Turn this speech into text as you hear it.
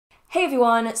Hey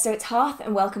everyone, so it's Hearth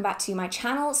and welcome back to my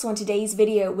channel. So on today's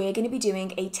video, we're going to be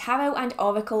doing a Tarot and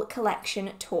Oracle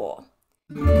collection tour.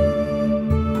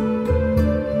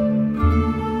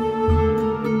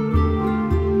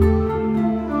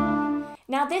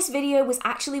 Now this video was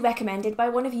actually recommended by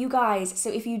one of you guys, so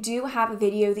if you do have a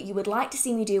video that you would like to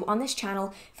see me do on this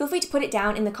channel, feel free to put it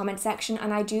down in the comment section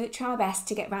and I do try my best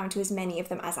to get around to as many of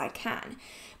them as I can.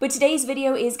 But today's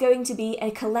video is going to be a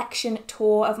collection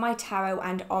tour of my Tarot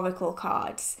and Oracle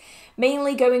cards.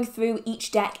 Mainly going through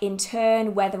each deck in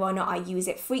turn, whether or not I use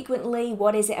it frequently,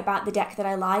 what is it about the deck that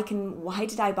I like, and why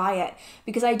did I buy it?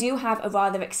 Because I do have a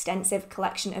rather extensive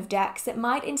collection of decks that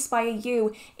might inspire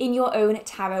you in your own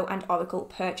Tarot and Oracle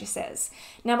purchases.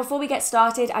 Now before we get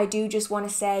started, I do just want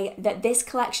to say that this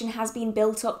collection has been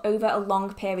built up over a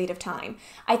long period of time.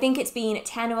 I think it's been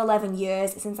 10 or 11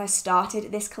 years since I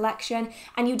started this collection,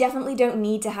 and you definitely don't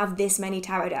need to have this many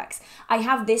tarot decks. I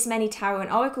have this many tarot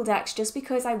and oracle decks just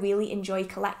because I really enjoy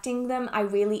collecting them. I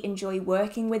really enjoy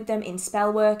working with them in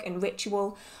spell work and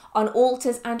ritual, on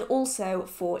altars, and also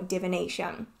for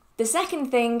divination. The second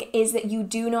thing is that you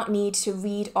do not need to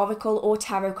read oracle or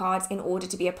tarot cards in order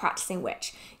to be a practicing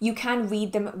witch. You can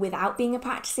read them without being a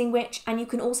practicing witch, and you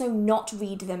can also not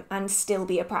read them and still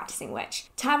be a practicing witch.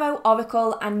 Tarot,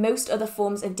 oracle, and most other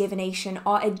forms of divination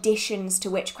are additions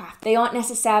to witchcraft. They aren't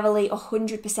necessarily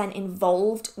 100%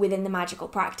 involved within the magical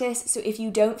practice, so if you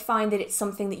don't find that it's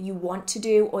something that you want to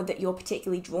do or that you're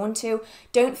particularly drawn to,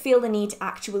 don't feel the need to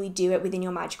actually do it within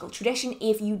your magical tradition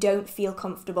if you don't feel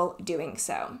comfortable doing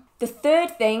so. The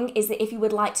third thing is that if you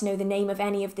would like to know the name of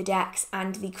any of the decks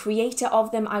and the creator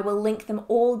of them, I will link them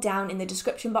all down in the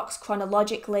description box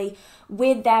chronologically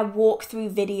with their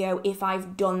walkthrough video if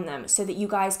I've done them, so that you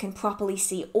guys can properly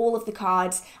see all of the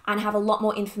cards and have a lot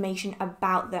more information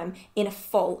about them in a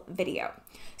full video.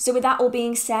 So with that all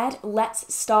being said,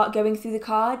 let's start going through the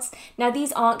cards. Now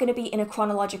these aren't going to be in a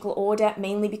chronological order,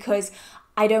 mainly because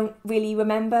I don't really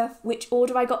remember which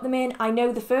order I got them in. I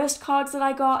know the first cards that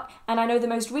I got, and I know the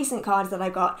most recent cards that I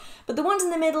got, but the ones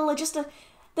in the middle are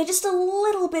they're just a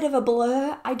little bit of a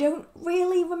blur. I don't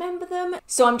really remember them.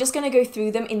 So I'm just going to go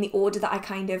through them in the order that I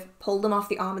kind of pulled them off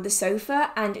the arm of the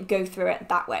sofa and go through it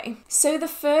that way. So the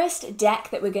first deck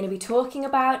that we're going to be talking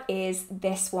about is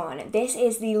this one. This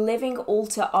is the Living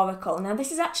Altar Oracle. Now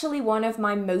this is actually one of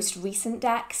my most recent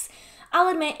decks. I'll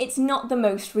admit it's not the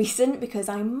most recent because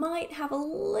I might have a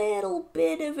little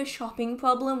bit of a shopping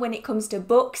problem when it comes to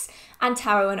books and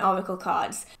tarot and oracle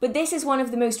cards. But this is one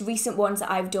of the most recent ones that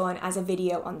I've done as a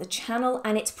video on the channel,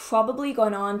 and it's probably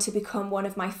gone on to become one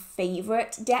of my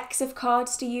favourite decks of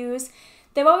cards to use.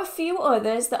 There are a few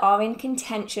others that are in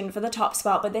contention for the top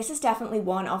spot, but this is definitely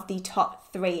one of the top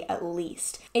 3 at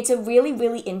least. It's a really,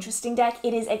 really interesting deck.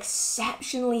 It is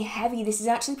exceptionally heavy. This is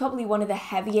actually probably one of the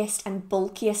heaviest and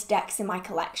bulkiest decks in my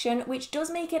collection, which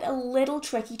does make it a little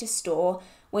tricky to store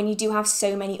when you do have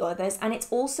so many others, and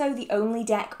it's also the only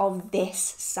deck of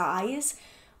this size,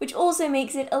 which also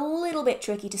makes it a little bit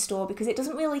tricky to store because it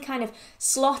doesn't really kind of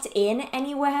slot in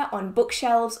anywhere on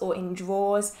bookshelves or in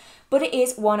drawers. But it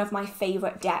is one of my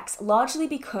favourite decks, largely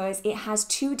because it has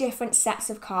 2 different sets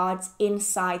of cards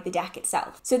inside the deck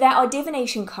itself. So there are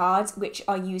divination cards, which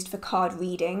are used for card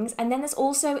readings, and then there's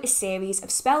also a series of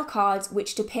spell cards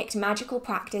which depict magical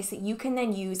practice that you can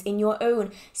then use in your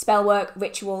own spell work,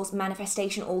 rituals,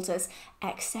 manifestation altars,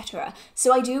 etc.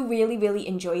 So I do really, really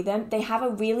enjoy them. They have a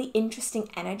really interesting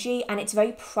energy and it's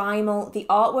very primal. The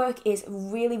artwork is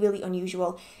really, really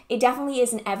unusual. It definitely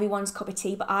isn't everyone's cup of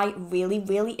tea, but I really,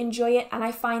 really enjoy it, and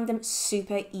I find them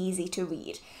super easy to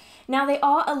read. Now they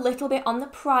are a little bit on the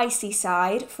pricey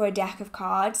side for a deck of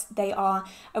cards. They are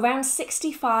around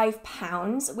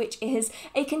 £65, which is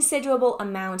a considerable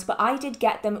amount, but I did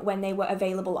get them when they were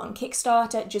available on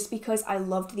Kickstarter just because I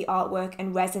loved the artwork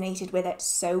and resonated with it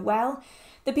so well.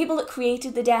 The people that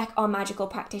created the deck are magical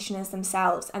practitioners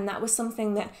themselves, and that was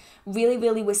something that really,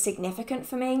 really was significant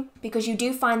for me, because you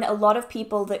do find that a lot of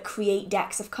people that create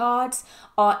decks of cards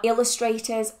are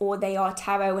illustrators or they are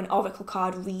tarot and oracle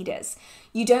card readers.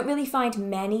 You don't really find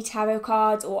many tarot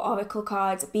cards or oracle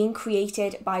cards being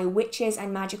created by witches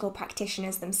and magical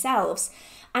practitioners themselves,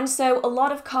 and so a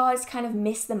lot of cards kind of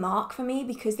miss the mark for me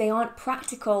because they aren't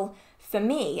practical for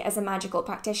me as a magical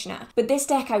practitioner. But this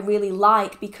deck I really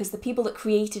like because the people that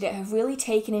created it have really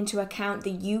taken into account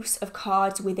the use of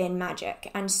cards within magic.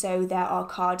 And so there are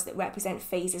cards that represent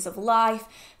phases of life,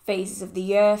 phases of the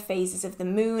year, phases of the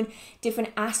moon,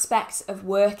 different aspects of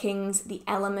workings, the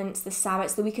elements, the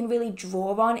sabbats that we can really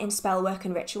draw on in spellwork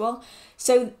and ritual.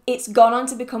 So it's gone on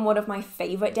to become one of my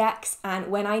favourite decks, and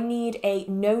when I need a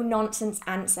no-nonsense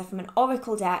answer from an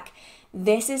oracle deck,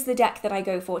 this is the deck that I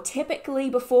go for. Typically,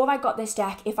 before I got this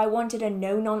deck, if I wanted a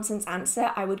no-nonsense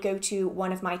answer, I would go to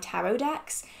one of my tarot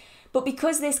decks. But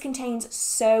because this contains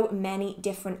so many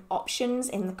different options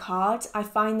in the cards, I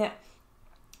find that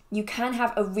you can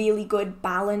have a really good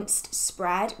balanced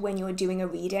spread when you're doing a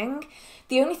reading.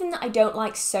 The only thing that I don't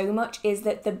like so much is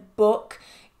that the book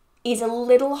is a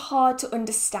little hard to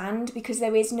understand because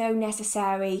there is no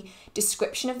necessary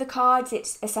description of the cards.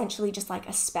 It's essentially just like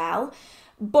a spell.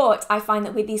 But I find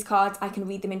that with these cards, I can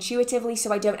read them intuitively,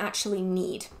 so I don't actually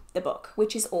need the book,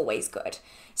 which is always good.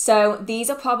 So these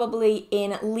are probably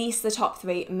in at least the top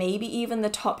 3, maybe even the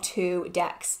top 2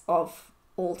 decks of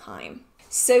all time.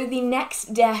 So the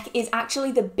next deck is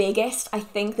actually the biggest, I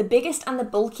think, the biggest and the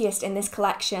bulkiest in this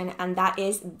collection, and that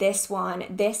is this one.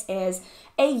 This is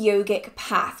a Yogic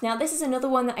Path. Now, this is another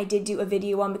one that I did do a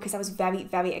video on because I was very,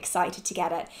 very excited to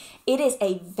get it. It is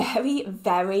a very,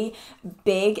 very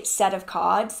big set of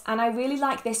cards, and I really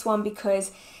like this one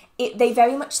because they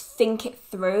very much think it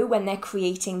through when they're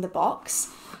creating the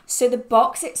box. So the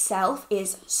box itself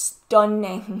is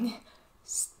stunning,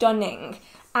 stunning.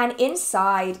 And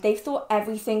inside, they've thought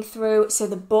everything through, so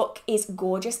the book is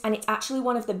gorgeous, and it's actually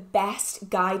one of the best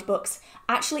guidebooks.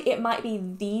 Actually, it might be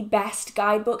the best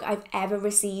guidebook I've ever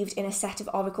received in a set of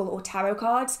Oracle or Tarot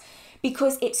cards,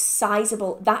 because it's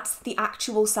sizable. That's the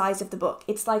actual size of the book.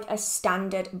 It's like a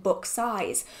standard book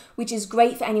size, which is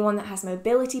great for anyone that has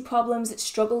mobility problems, that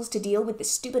struggles to deal with the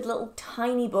stupid little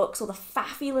tiny books or the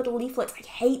faffy little leaflets. I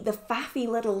hate the faffy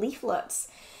little leaflets.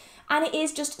 And it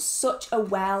is just such a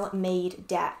well-made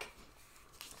deck.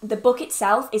 The book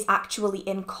itself is actually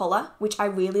in colour, which I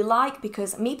really like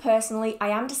because me personally, I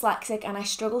am dyslexic and I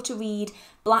struggle to read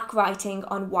black writing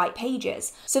on white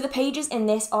pages. So the pages in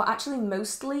this are actually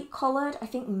mostly coloured. I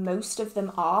think most of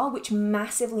them are, which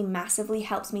massively, massively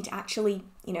helps me to actually,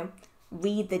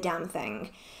 read the damn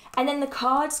thing. And then the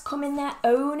cards come in their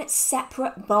own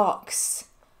separate box.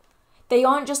 They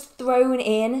aren't just thrown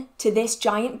in to this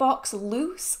giant box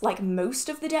loose, like most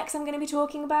of the decks I'm going to be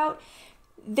talking about.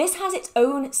 This has its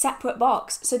own separate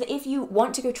box, so that if you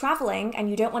want to go traveling and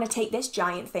you don't want to take this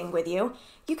giant thing with you,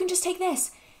 you can just take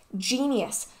this.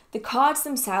 Genius. The cards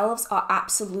themselves are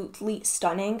absolutely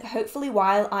stunning. Hopefully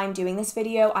while I'm doing this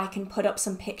video, I can put up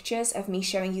some pictures of me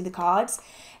showing you the cards.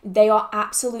 They are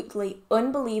absolutely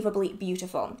unbelievably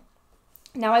beautiful.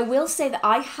 Now, I will say that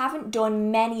I haven't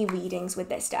done many readings with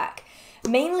this deck,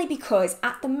 mainly because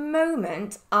at the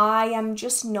moment, I am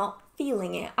just not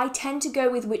feeling it. I tend to go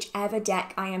with whichever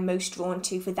deck I am most drawn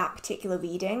to for that particular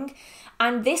reading,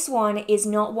 and this one is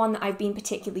not one that I've been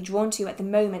particularly drawn to at the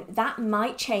moment. That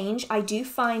might change. I do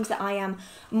find that I am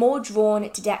more drawn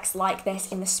to decks like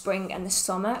this in the spring and the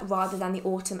summer rather than the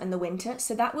autumn and the winter,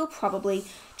 so that will probably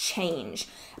change.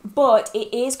 But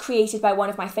it is created by one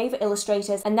of my favourite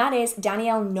illustrators, and that is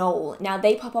Danielle Noel. Now,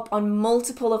 they pop up on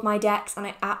multiple of my decks, and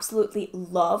I absolutely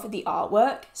love the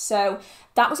artwork. So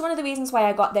that was one of the reasons why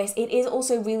I got this. It is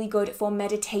also really good for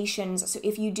meditations. So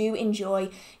if you do enjoy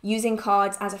using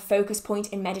cards as a focus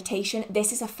point in meditation,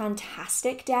 this is a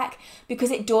fantastic deck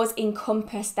because it does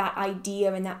encompass that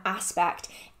idea and that aspect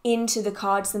into the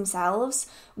cards themselves,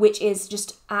 which is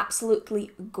just absolutely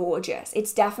gorgeous.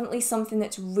 It's definitely something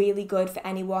that's really good for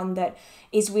anyone that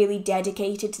is really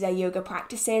dedicated to their yoga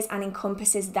practices and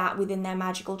encompasses that within their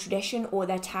magical tradition or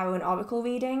their tarot and oracle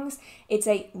readings. It's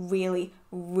a really,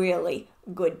 really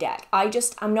good deck.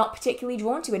 I'm not particularly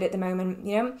drawn to it at the moment,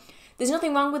 There's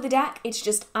nothing wrong with the deck, it's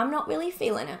just I'm not really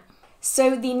feeling it.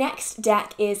 So the next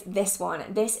deck is this one.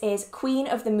 This is Queen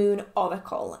of the Moon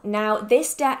Oracle. Now,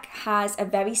 this deck has a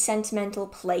very sentimental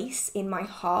place in my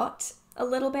heart a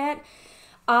little bit.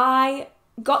 I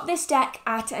got this deck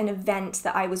at an event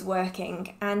that I was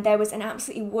working, and there was an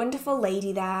absolutely wonderful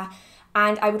lady there,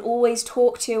 and I would always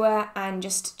talk to her and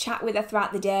just chat with her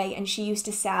throughout the day, and she used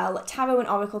to sell tarot and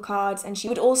oracle cards, and she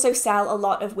would also sell a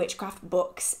lot of witchcraft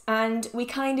books, and we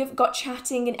kind of got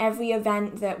chatting in every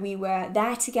event that we were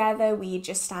there together. We'd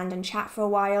just stand and chat for a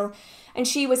while, and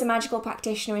she was a magical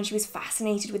practitioner and she was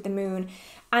fascinated with the moon.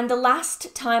 And the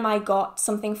last time I got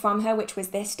something from her, which was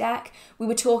this deck, we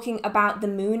were talking about the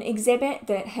moon exhibit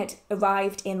that had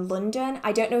arrived in London.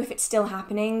 I don't know if it's still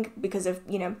happening because of,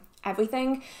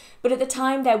 everything, but at the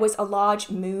time there was a large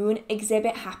moon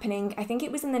exhibit happening. I think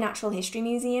it was in the Natural History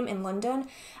Museum in London,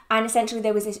 and essentially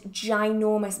there was this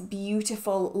ginormous,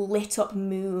 beautiful, lit up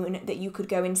moon that you could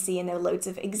go and see, and there were loads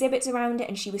of exhibits around it,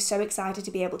 and she was so excited to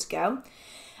be able to go.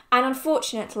 And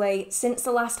unfortunately, since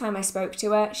the last time I spoke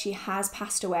to her, she has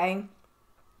passed away.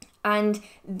 And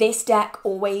this deck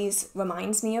always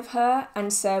reminds me of her,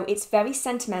 and so it's very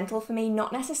sentimental for me,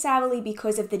 not necessarily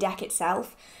because of the deck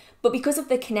itself, but because of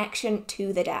the connection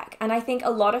to the deck. And I think a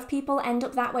lot of people end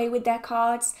up that way with their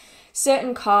cards.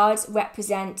 Certain cards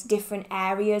represent different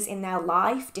areas in their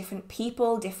life, different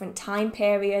people, different time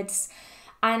periods.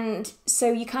 And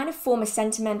so you kind of form a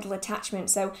sentimental attachment.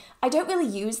 So I don't really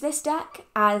use this deck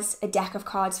as a deck of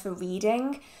cards for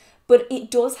reading, but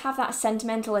it does have that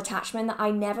sentimental attachment that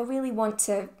I never really want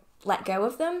to let go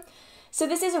of them. So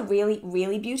this is a really,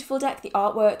 really beautiful deck. The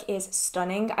artwork is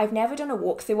stunning. I've never done a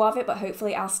walkthrough of it, but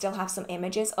hopefully I'll still have some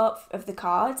images up of the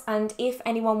cards. And if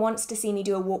anyone wants to see me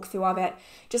do a walkthrough of it,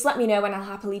 just let me know and I'll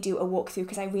happily do a walkthrough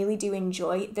because I really do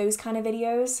enjoy those kind of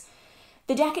videos.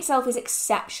 The deck itself is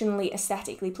exceptionally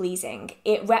aesthetically pleasing.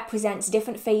 It represents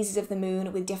different phases of the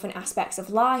moon with different aspects of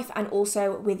life and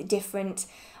also with different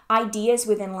ideas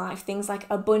within life, things like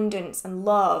abundance and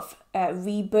love,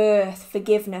 rebirth,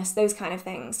 forgiveness, those kind of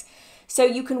things. So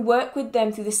you can work with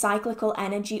them through the cyclical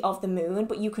energy of the moon,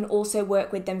 but you can also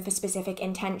work with them for specific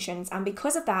intentions. And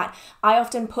because of that, I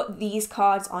often put these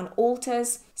cards on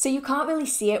altars. So you can't really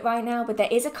see it right now, but there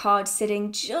is a card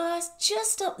sitting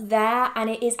just up there, and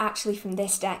it is actually from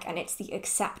this deck, and it's the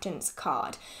acceptance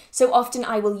card. So often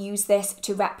I will use this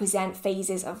to represent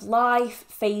phases of life,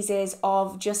 phases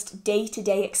of just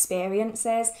day-to-day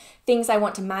experiences, things I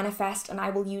want to manifest, and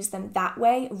I will use them that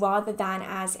way rather than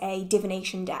as a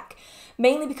divination deck.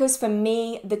 Mainly because for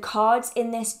me, the cards in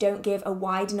this don't give a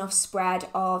wide enough spread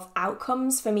of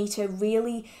outcomes for me to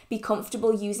really be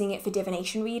comfortable using it for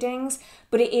divination readings,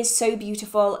 but it is so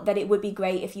beautiful that it would be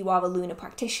great if you are a lunar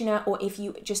practitioner or if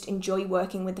you just enjoy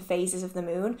working with the phases of the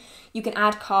moon. You can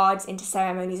add cards into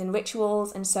ceremonies and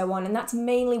rituals and so on, and that's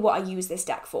mainly what I use this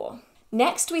deck for.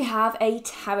 Next we have a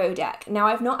tarot deck. Now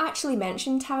I've not actually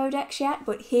mentioned tarot decks yet,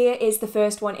 but here is the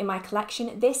first one in my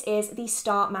collection. This is the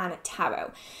Starman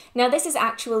Tarot. Now this is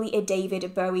actually a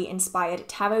David Bowie inspired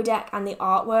tarot deck and the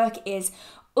artwork is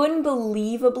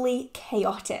unbelievably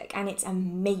chaotic and it's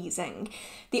amazing.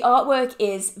 The artwork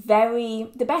is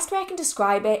the best way I can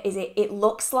describe it is it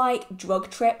looks like drug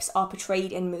trips are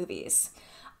portrayed in movies.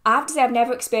 I have to say I've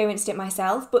never experienced it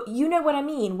myself, but you know what I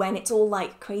mean when it's all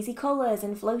like crazy colours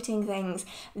and floating things.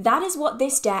 That is what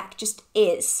this deck just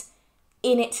is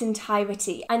in its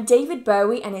entirety. And David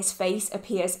Bowie and his face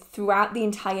appears throughout the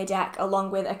entire deck along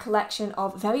with a collection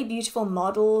of very beautiful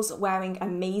models wearing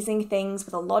amazing things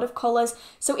with a lot of colours.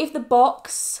 So if the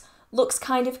box looks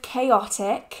kind of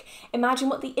chaotic, imagine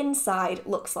what the inside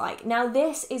looks like. Now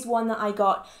this is one that I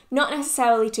got not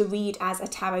necessarily to read as a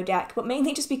tarot deck, but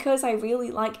mainly just because I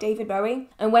really like David Bowie.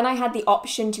 And when I had the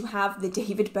option to have the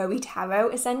David Bowie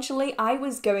tarot, essentially, I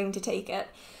was going to take it.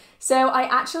 So I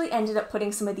actually ended up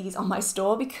putting some of these on my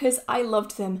store because I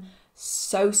loved them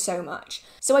so much.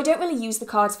 So I don't really use the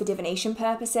cards for divination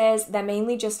purposes. They're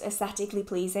mainly just aesthetically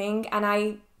pleasing,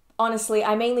 and honestly,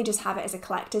 I mainly just have it as a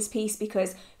collector's piece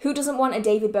because who doesn't want a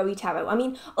David Bowie tarot? I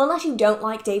mean, unless you don't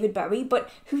like David Bowie, but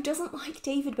who doesn't like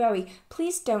David Bowie?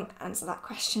 Please don't answer that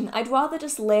question. I'd rather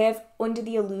just live under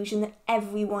the illusion that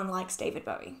everyone likes David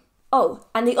Bowie. Oh,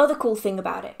 and the other cool thing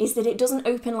about it is that it doesn't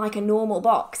open like a normal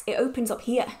box. It opens up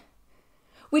here,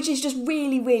 which is just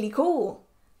really cool.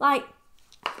 Like,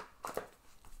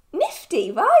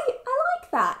 nifty, right? I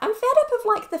like that. I'm fed up of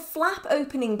like the flap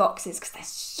opening boxes because they're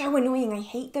so annoying. I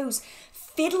hate those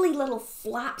fiddly little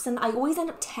flaps and I always end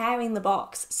up tearing the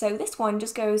box. So this one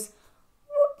just goes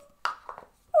whoop,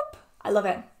 whoop. I love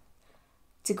it.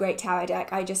 It's a great tarot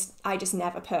deck. I just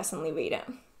never personally read it.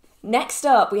 Next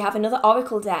up, we have another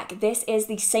Oracle deck. This is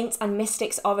the Saints and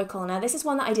Mystics Oracle. Now, this is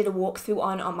one that I did a walkthrough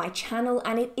on my channel,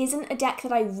 and it isn't a deck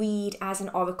that I read as an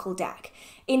Oracle deck.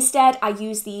 Instead, I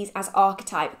use these as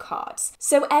archetype cards.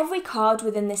 So every card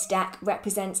within this deck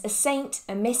represents a saint,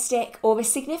 a mystic, or a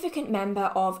significant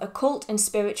member of occult and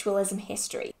spiritualism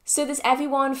history. So there's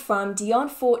everyone from Dion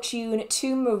Fortune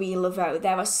to Marie Laveau.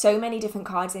 There are so many different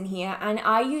cards in here, and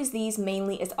I use these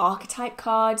mainly as archetype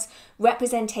cards,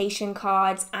 representation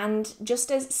cards, and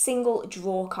just as single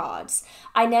draw cards.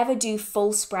 I never do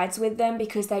full spreads with them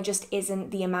because there just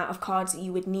isn't the amount of cards that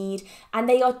you would need, and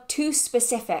they are too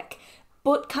specific,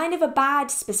 but kind of a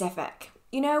bad specific.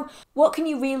 You know, what can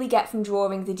you really get from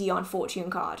drawing the Dion Fortune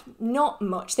card? Not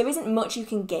much. There isn't much you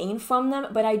can gain from them,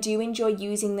 but I do enjoy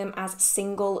using them as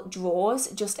single draws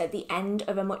just at the end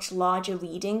of a much larger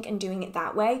reading and doing it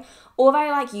that way. Or I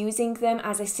like using them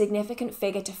as a significant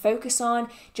figure to focus on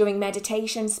during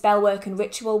meditation, spell work, and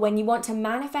ritual when you want to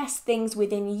manifest things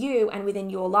within you and within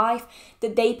your life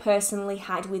that they personally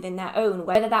had within their own.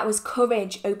 Whether that was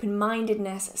courage,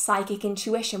 open-mindedness, psychic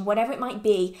intuition, whatever it might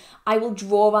be, I will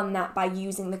draw on that by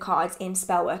using the cards in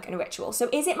spellwork and ritual. So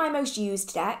is it my most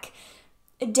used deck?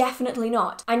 Definitely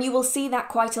not. And you will see that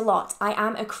quite a lot. I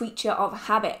am a creature of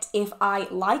habit. If I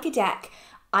like a deck,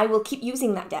 I will keep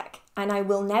using that deck, and I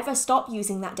will never stop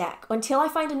using that deck until I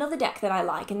find another deck that I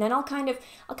like, and then I'll kind of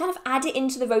add it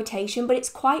into the rotation, but it's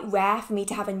quite rare for me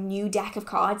to have a new deck of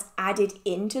cards added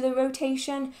into the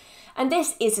rotation. And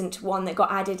this isn't one that got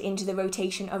added into the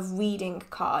rotation of reading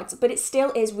cards, but it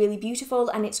still is really beautiful,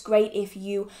 and it's great if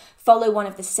you follow one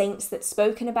of the saints that's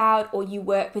spoken about, or you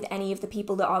work with any of the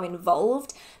people that are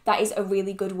involved. That is a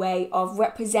really good way of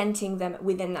representing them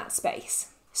within that space.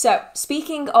 So,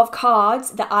 speaking of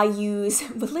cards that I use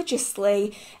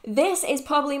religiously, this is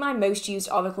probably my most used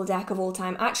Oracle deck of all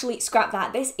time. Actually, scrap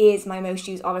that. This is my most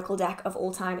used Oracle deck of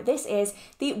all time. This is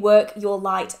the Work Your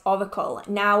Light Oracle.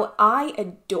 Now, I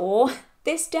adore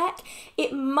this deck.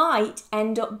 It might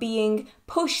end up being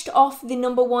pushed off the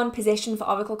 #1 position for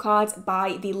Oracle cards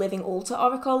by the Living Altar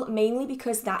Oracle, mainly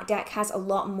because that deck has a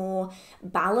lot more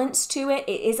balance to it.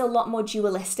 It is a lot more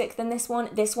dualistic than this one.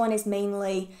 This one is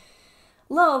mainly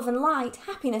love and light,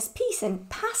 happiness, peace, and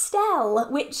pastel,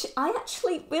 which I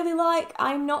actually really like.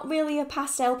 I'm not really a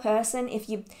pastel person. If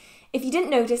you didn't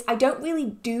notice, I don't really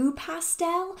do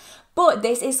pastel, but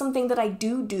this is something that I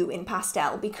do in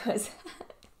pastel because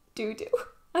do.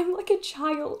 I'm like a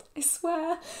child, I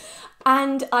swear.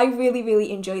 And I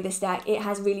really enjoy this deck. It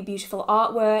has really beautiful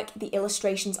artwork. The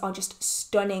illustrations are just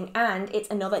stunning. And it's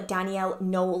another Danielle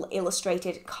Noel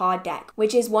illustrated card deck,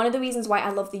 which is one of the reasons why I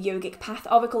love the Yogic Path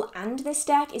Oracle and this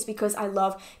deck, is because I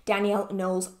love Danielle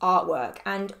Noel's artwork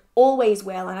and always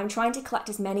will. And I'm trying to collect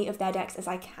as many of their decks as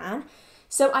I can.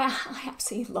 So I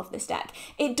absolutely love this deck.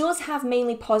 It does have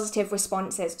mainly positive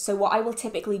responses. So what I will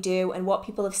typically do, and what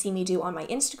people have seen me do on my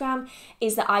Instagram,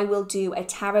 is that I will do a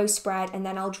tarot spread and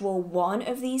then I'll draw one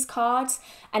of these cards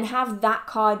and have that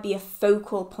card be a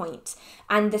focal point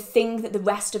and the thing that the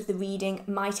rest of the reading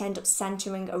might end up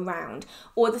centering around,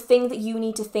 or the thing that you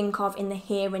need to think of in the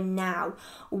here and now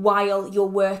while you're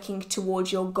working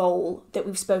towards your goal that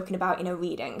we've spoken about in a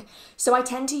reading. So I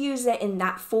tend to use it in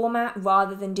that format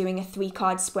rather than doing a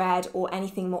 3-card spread or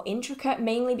anything more intricate,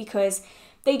 mainly because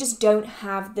they just don't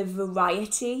have the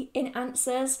variety in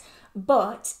answers.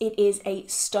 But it is a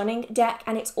stunning deck,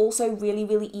 and it's also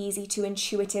really easy to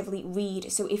intuitively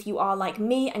read. So if you are like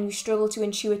me and you struggle to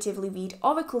intuitively read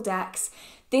Oracle decks,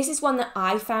 this is one that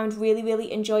I found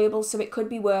really enjoyable, so it could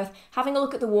be worth having a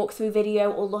look at the walkthrough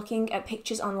video or looking at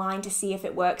pictures online to see if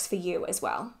it works for you as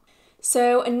well.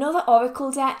 So another Oracle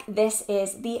deck, this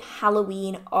is the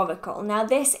Halloween Oracle. Now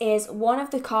this is one of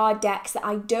the card decks that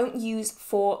I don't use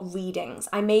for readings.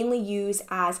 I mainly use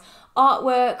as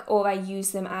artwork, or I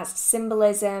use them as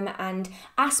symbolism and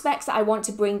aspects that I want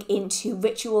to bring into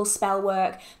ritual spell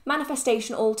work,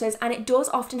 manifestation altars, and it does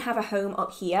often have a home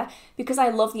up here because I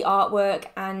love the artwork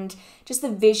and just the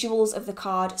visuals of the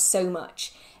card so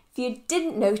much. If you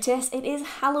didn't notice, it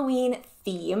is Halloween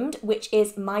themed, which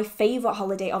is my favourite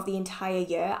holiday of the entire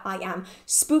year. I am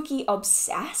spooky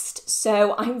obsessed,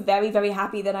 so I'm very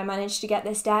happy that I managed to get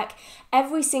this deck.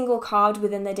 Every single card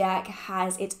within the deck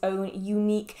has its own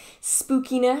unique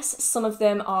spookiness. Some of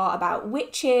them are about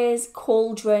witches,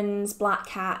 cauldrons, black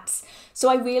cats. So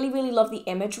I really love the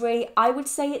imagery. I would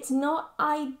say it's not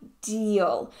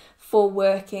ideal for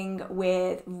working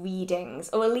with readings,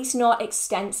 or at least not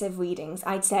extensive readings.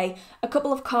 I'd say a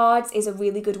couple of cards is a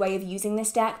really good way of using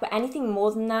this deck, but anything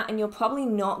more than that and you're probably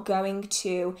not going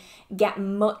to get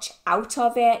much out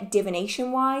of it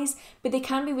divination wise. But they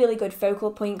can be really good focal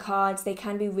point cards. They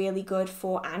can be really good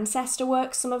for ancestor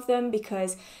work, some of them,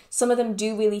 because some of them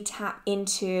do really tap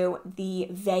into the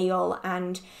veil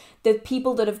and the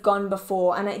people that have gone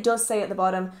before, and it does say at the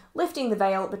bottom, lifting the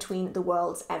veil between the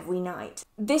worlds every night.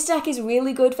 This deck is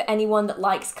really good for anyone that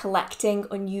likes collecting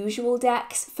unusual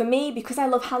decks. For me, because I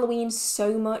love Halloween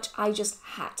so much, I just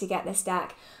had to get this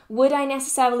deck. Would I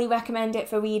necessarily recommend it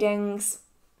for readings?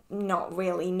 Not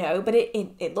really, no, but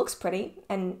it looks pretty,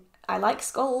 and I like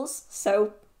skulls,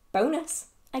 so bonus,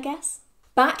 I guess.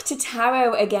 Back to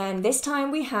tarot again. This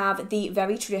time we have the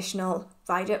very traditional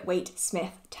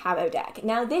Rider-Waite-Smith tarot deck.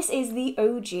 Now this is the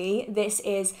OG, this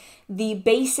is the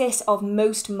basis of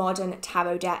most modern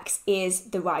tarot decks, is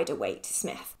the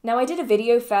Rider-Waite-Smith. Now I did a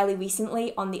video fairly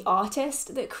recently on the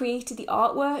artist that created the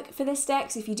artwork for this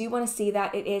deck, so if you do want to see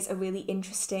that, it is a really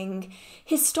interesting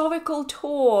historical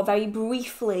tour, very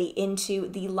briefly, into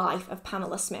the life of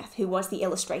Pamela Smith, who was the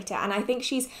illustrator, and I think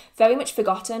she's very much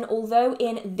forgotten, although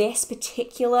in this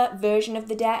particular version of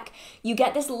the deck, you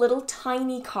get this little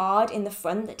tiny card in the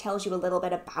front that tells you a little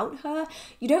bit about her.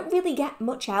 You don't really get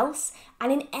much else,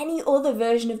 and in any other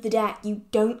version of the deck you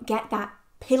don't get that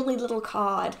piddly little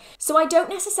card. So I don't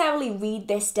necessarily read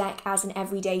this deck as an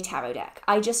everyday tarot deck.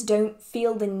 I just don't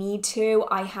feel the need to.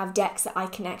 I have decks that I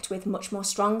connect with much more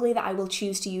strongly that I will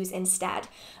choose to use instead.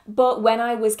 But when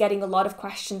I was getting a lot of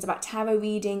questions about tarot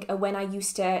reading, or when I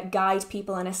used to guide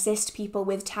people and assist people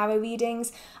with tarot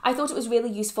readings, I thought it was really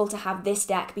useful to have this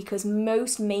deck because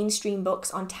most mainstream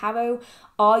books on tarot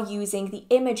are using the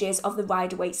images of the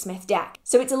Rider-Waite-Smith deck.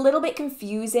 So it's a little bit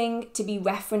confusing to be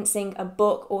referencing a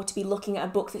book or to be looking at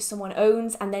a book that someone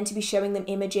owns and then to be showing them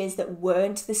images that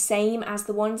weren't the same as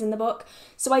the ones in the book.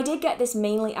 So I did get this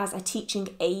mainly as a teaching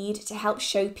aid to help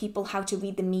show people how to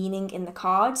read the meaning in the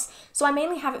cards. So I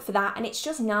mainly have it for that, and it's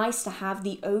just nice to have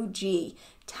the OG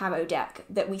tarot deck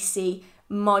that we see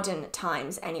modern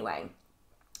times anyway.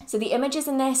 So the images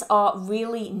in this are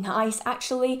really nice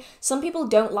actually. Some people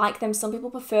don't like them, some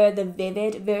people prefer the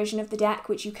vivid version of the deck,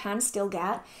 which you can still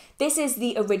get. This is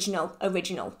the original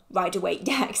Rider-Waite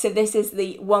deck. So this is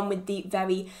the one with the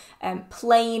very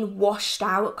plain washed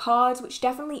out cards, which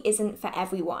definitely isn't for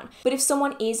everyone. But if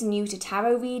someone is new to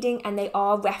tarot reading and they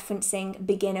are referencing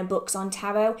beginner books on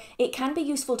tarot, it can be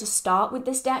useful to start with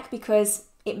this deck because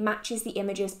it matches the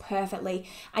images perfectly,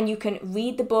 and you can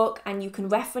read the book and you can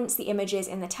reference the images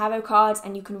in the tarot cards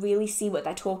and you can really see what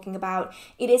they're talking about.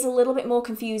 It is a little bit more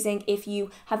confusing if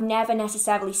you have never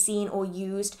necessarily seen or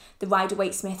used the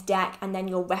Rider-Waite-Smith deck and then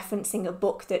you're referencing a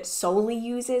book that solely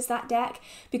uses that deck,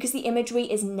 because the imagery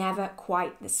is never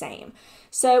quite the same.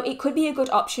 So it could be a good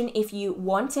option if you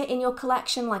want it in your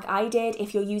collection like I did,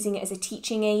 if you're using it as a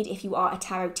teaching aid, if you are a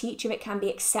tarot teacher. It can be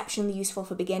exceptionally useful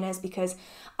for beginners because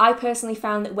I personally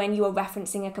found that when you are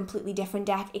referencing a completely different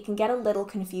deck, it can get a little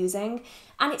confusing.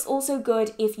 And it's also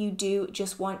good if you do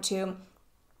just want to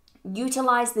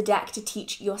utilize the deck to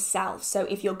teach yourself. So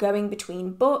if you're going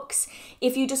between books,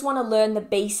 if you just want to learn the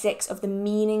basics of the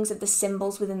meanings of the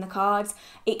symbols within the cards,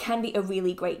 it can be a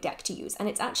really great deck to use. And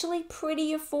it's actually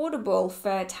pretty affordable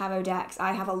for tarot decks.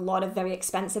 I have a lot of very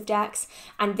expensive decks,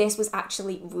 and this was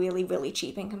actually really, really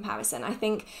cheap in comparison. I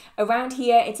think around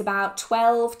here it's about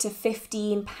 12 to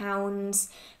 15 pounds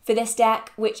for this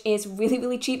deck, which is really,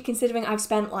 really cheap considering I've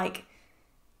spent like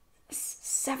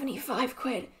 75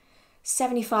 quid.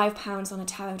 £75 on a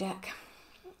tarot deck.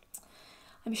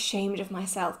 I'm ashamed of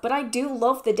myself, but I do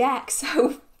love the deck,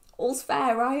 so all's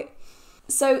fair, right?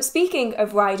 So speaking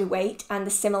of Rider-Waite and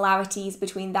the similarities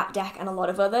between that deck and a lot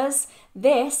of others,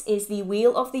 this is the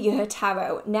Wheel of the Year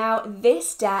Tarot. Now,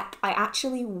 this deck I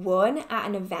actually won at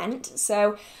an event.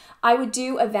 So I would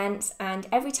do events and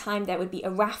every time there would be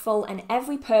a raffle, and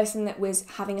every person that was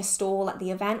having a stall at the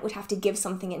event would have to give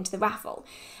something into the raffle.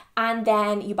 And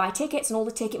then you buy tickets and all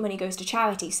the ticket money goes to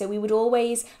charity. So we would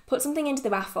always put something into the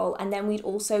raffle, and then we'd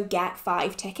also get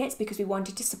 5 tickets because we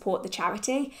wanted to support the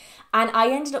charity. And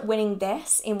I ended up winning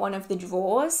this in one of the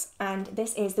draws, and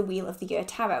this is the Wheel of the Year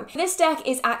Tarot. This deck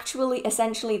is actually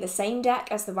essentially the same deck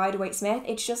as the Rider-Waite-Smith.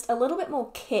 It's just a little bit more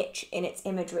kitsch in its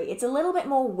imagery. It's a little bit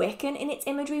more Wiccan in its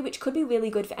imagery, which could be really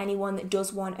good for anyone that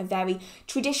does want a very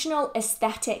traditional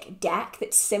aesthetic deck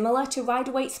that's similar to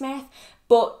Rider-Waite-Smith,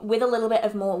 but with a little bit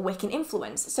of more Wiccan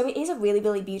influence. So it is a really,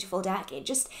 really beautiful deck. It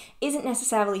just isn't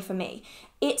necessarily for me.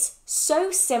 It's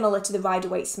so similar to the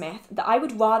Rider-Waite-Smith that I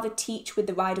would rather teach with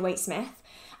the Rider-Waite-Smith.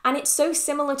 And it's so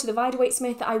similar to the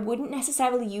Rider-Waite-Smith that I wouldn't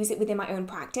necessarily use it within my own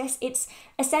practice. It's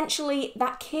essentially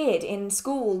that kid in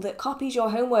school that copies your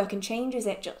homework and changes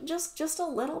it just a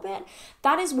little bit.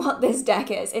 That is what this deck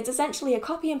is. It's essentially a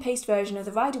copy and paste version of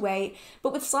the Rider-Waite,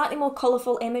 but with slightly more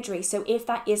colourful imagery. So if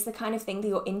that is the kind of thing that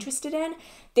you're interested in,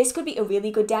 this could be a really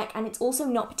good deck, and it's also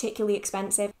not particularly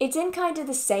expensive. It's in kind of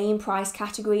the same price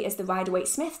category as the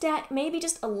Rider-Waite-Smith deck, maybe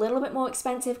just a little bit more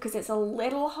expensive because it's a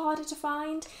little harder to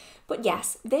find. But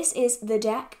yes, this is the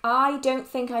deck. I don't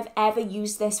think I've ever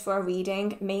used this for a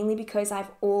reading, mainly because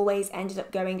I've always ended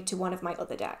up going to one of my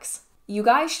other decks. You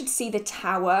guys should see the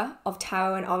tower of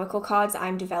tarot and oracle cards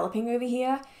I'm developing over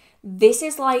here. This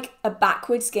is like a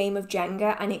backwards game of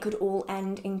Jenga, and it could all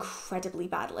end incredibly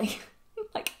badly.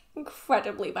 Like,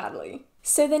 incredibly badly.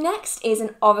 So the next is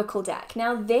an oracle deck.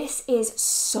 Now this is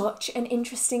such an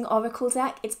interesting oracle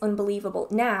deck, it's unbelievable.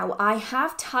 Now I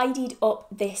have tidied up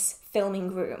this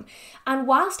filming room, and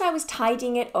whilst I was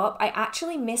tidying it up, I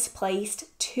actually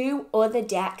misplaced 2 other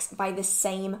decks by the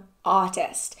same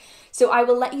artist. So I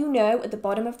will let you know at the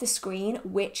bottom of the screen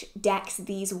which decks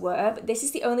these were, but this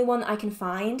is the only one that I can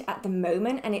find at the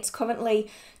moment, and it's currently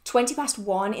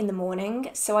 1:20 in the morning,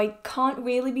 so I can't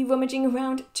really be rummaging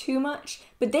around too much.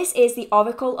 But this is the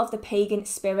Oracle of the Pagan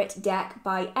Spirit deck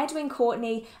by Edwin,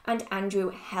 Courtnay and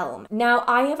Andrew Helme. Now,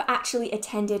 I have actually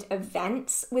attended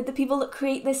events with the people that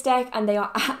create this deck, and they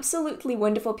are absolutely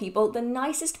wonderful people, the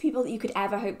nicest people that you could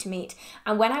ever hope to meet.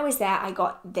 And when I was there, I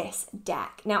got this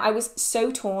deck. Now, I was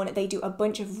so torn. They do a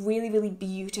bunch of really, really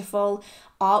beautiful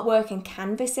artwork and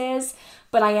canvases,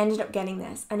 but I ended up getting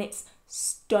this, and it's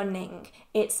stunning.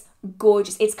 It's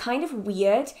gorgeous. It's kind of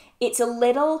weird. It's a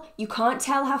little, you can't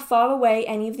tell how far away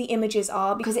any of the images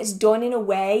are because it's done in a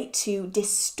way to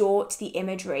distort the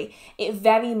imagery. It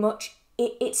very much,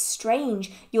 it's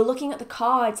strange. You're looking at the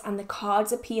cards and the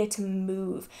cards appear to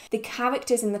move. The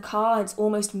characters in the cards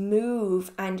almost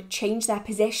move and change their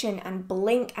position and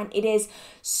blink, and it is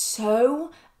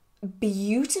so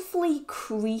beautifully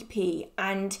creepy,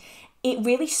 and it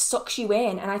really sucks you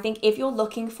in. And I think if you're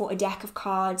looking for a deck of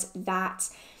cards that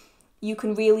you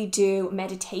can really do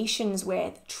meditations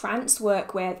with, trance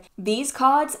work with, these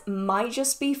cards might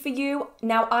just be for you.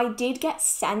 Now, I did get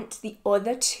sent the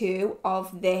other two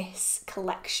of this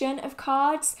collection of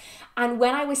cards, and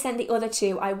when I was sent the other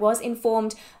two, I was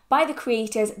informed by the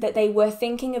creators that they were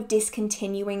thinking of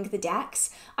discontinuing the decks.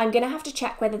 I'm gonna have to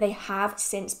check whether they have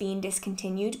since been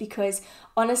discontinued, because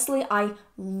honestly, I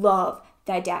love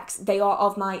their decks. They are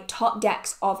of my top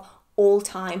decks of all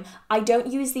time. I don't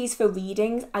use these for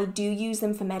readings. I do use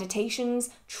them for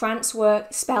meditations, trance work,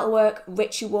 spell work,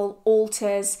 ritual,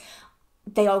 altars.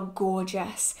 They are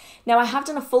gorgeous. Now, I have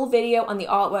done a full video on the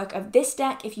artwork of this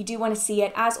deck. If you do want to see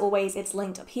it, as always, it's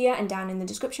linked up here and down in the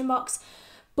description box.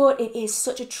 But it is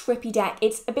such a trippy deck.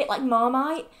 It's a bit like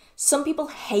Marmite. Some people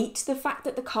hate the fact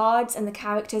that the cards and the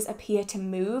characters appear to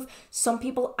move. Some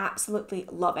people absolutely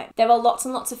love it. There are lots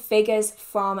and lots of figures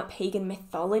from pagan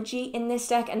mythology in this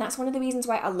deck, and that's one of the reasons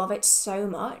why I love it so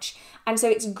much. And so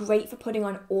it's great for putting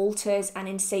on altars and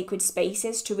in sacred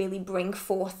spaces to really bring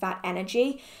forth that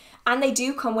energy. And they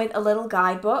do come with a little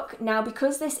guidebook. Now,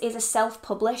 because this is a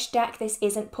self-published deck, this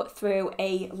isn't put through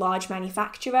a large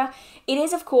manufacturer, it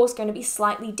is of course going to be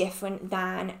slightly different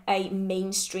than a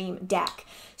mainstream deck.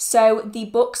 So the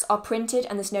books are printed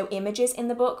and there's no images in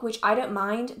the book, which I don't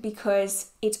mind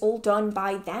because it's all done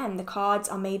by them. The cards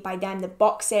are made by them, the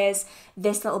boxes,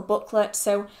 this little booklet.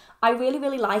 So I really,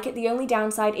 really like it. The only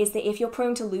downside is that if you're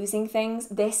prone to losing things,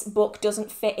 this book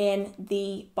doesn't fit in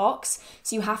the box,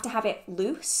 so you have to have it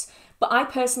loose. But I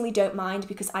personally don't mind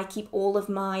because I keep all of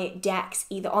my decks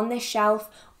either on this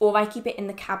shelf or I keep it in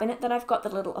the cabinet that I've got, the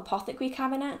little apothecary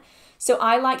cabinet. So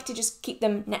I like to just keep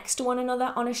them next to one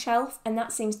another on a shelf, and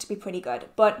that seems to be pretty good.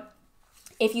 But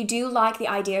if you do like the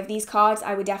idea of these cards,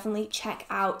 I would definitely check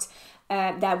out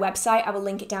their website. I will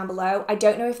link it down below. I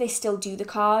don't know if they still do the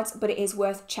cards, but it is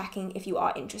worth checking if you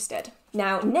are interested.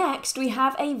 Now, next we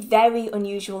have a very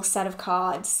unusual set of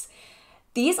cards.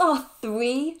 These are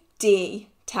 3D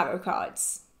tarot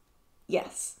cards.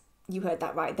 Yes, you heard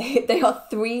that right. They are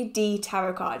 3D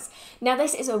tarot cards. Now,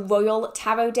 this is a royal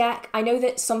tarot deck. I know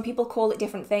that some people call it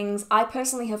different things. I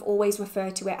personally have always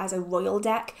referred to it as a royal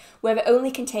deck, where it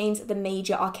only contains the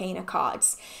major arcana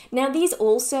cards. Now, these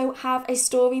also have a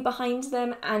story behind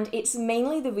them, and it's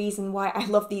mainly the reason why I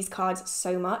love these cards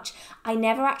so much. I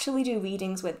never actually do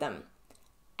readings with them.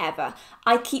 Ever.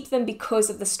 I keep them because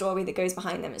of the story that goes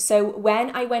behind them. So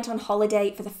when I went on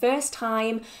holiday for the first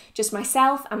time, just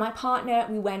myself and my partner,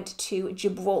 we went to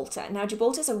Gibraltar. Now,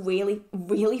 Gibraltar is a really,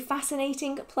 really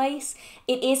fascinating place.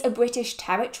 It is a British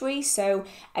territory, so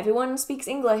everyone speaks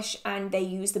English and they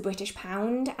use the British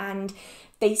pound and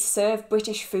they serve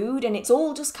British food, and it's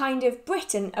all just kind of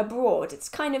Britain abroad. It's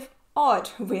kind of odd,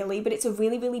 really, but it's a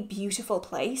really, really beautiful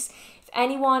place. If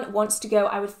anyone wants to go,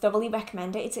 I would thoroughly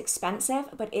recommend it. It's expensive,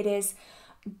 but it is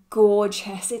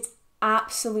gorgeous. It's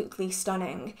absolutely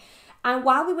stunning. And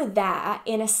while we were there,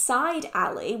 in a side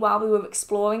alley, while we were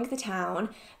exploring the town,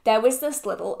 there was this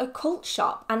little occult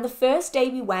shop. And the first day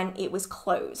we went, it was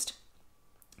closed.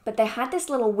 But they had this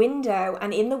little window,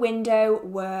 and in the window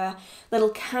were little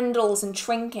candles and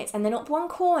trinkets. And then up one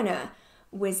corner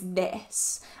was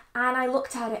this. And I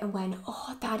looked at it and went,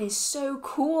 oh, that is so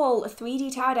cool. A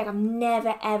 3D tarot deck. I've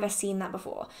never, ever seen that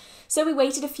before. So we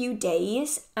waited a few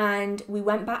days and we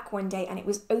went back one day and it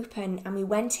was open, and we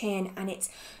went in and it's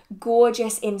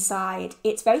gorgeous inside.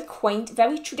 It's very quaint,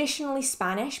 very traditionally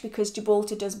Spanish because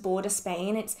Gibraltar does border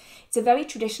Spain. It's a very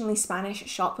traditionally Spanish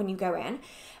shop when you go in.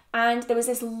 And there was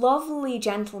this lovely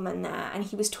gentleman there, and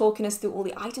he was talking us through all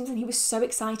the items, and he was so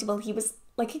excitable. He was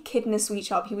like a kid in a sweet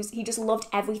shop. He just loved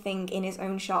everything in his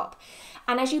own shop.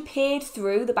 And as you peered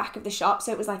through the back of the shop,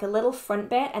 so it was like a little front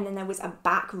bit and then there was a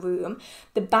back room.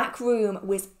 The back room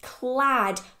was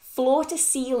clad floor to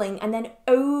ceiling and then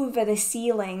over the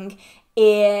ceiling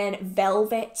in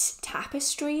velvet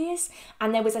tapestries,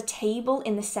 and there was a table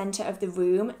in the center of the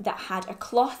room that had a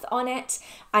cloth on it,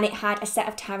 and it had a set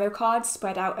of tarot cards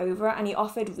spread out over it, and he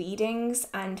offered readings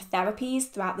and therapies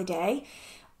throughout the day.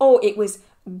 Oh, it was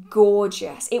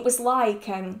gorgeous. It was like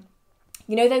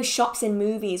you know those shops in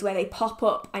movies where they pop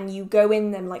up and you go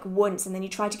in them like once and then you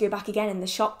try to go back again and the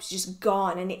shop's just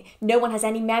gone and no one has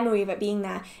any memory of it being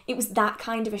there. It was that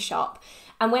kind of a shop.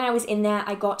 And when I was in there,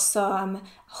 I got some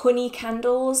honey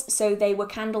candles. So they were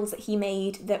candles that he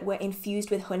made that were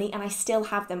infused with honey, and I still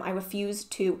have them. I refuse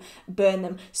to burn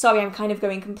them. Sorry, I'm kind of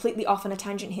going completely off on a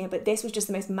tangent here, but this was just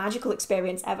the most magical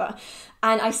experience ever.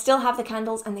 And I still have the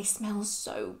candles and they smell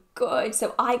so good.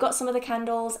 So I got some of the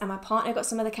candles and my partner got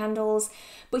some of the candles,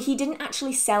 but he didn't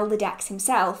actually sell the decks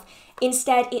himself.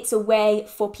 Instead, it's a way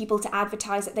for people to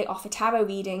advertise that they offer tarot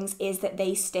readings, is that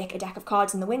they stick a deck of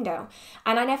cards in the window.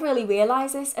 And I never really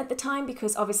realised this at the time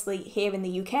because obviously here in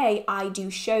the UK, I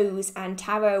do shows and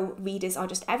tarot readers are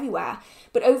just everywhere.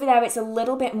 But over there, it's a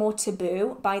little bit more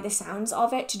taboo by the sounds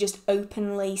of it to just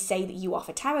openly say that you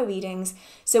offer tarot readings.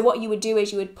 So what you would do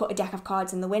is you would put a deck of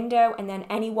cards in the window, and then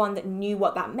anyone that knew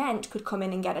what that meant could come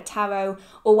in and get a tarot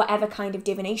or whatever kind of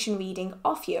divination reading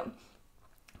off you.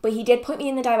 But he did put me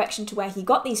in the direction to where he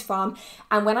got these from,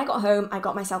 and when I got home, I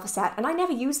got myself a set, and I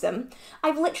never used them.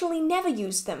 I've literally never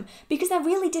used them, because they're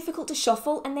really difficult to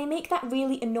shuffle, and they make that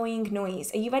really annoying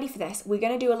noise. Are you ready for this? We're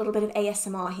going to do a little bit of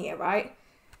ASMR here, right?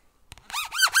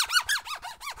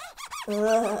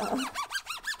 Ugh.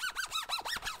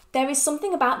 There is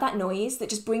something about that noise that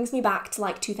just brings me back to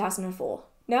like 2004.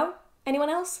 No? Anyone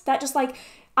else? That just like,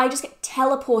 I just get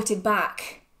teleported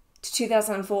back to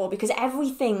 2004 because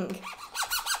everything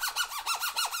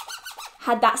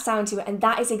had that sound to it, and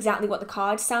that is exactly what the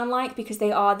cards sound like, because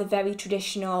they are the very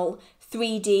traditional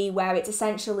 3D where it's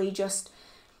essentially just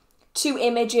two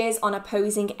images on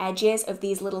opposing edges of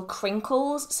these little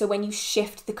crinkles, so when you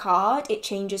shift the card it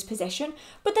changes position.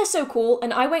 But they're so cool,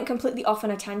 and I went completely off on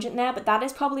a tangent there, but that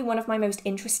is probably one of my most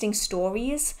interesting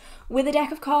stories with a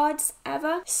deck of cards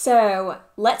ever. So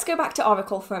let's go back to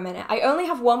Oracle for a minute. I only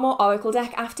have one more Oracle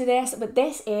deck after this, but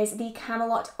this is the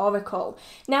Camelot Oracle.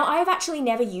 Now I have actually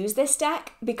never used this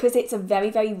deck because it's a very,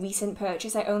 very recent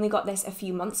purchase. I only got this a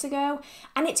few months ago,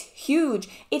 and it's huge.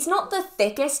 It's not the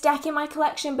thickest deck in my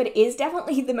collection, but it is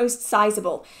definitely the most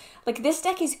sizable. Like, this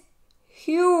deck is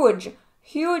huge.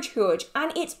 Huge,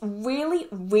 and it's really,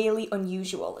 really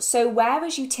unusual. So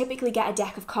whereas you typically get a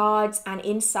deck of cards and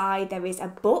inside there is a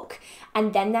book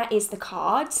and then there is the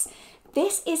cards,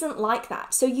 this isn't like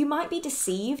that. So you might be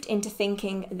deceived into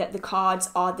thinking that the cards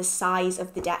are the size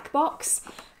of the deck box,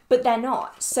 but they're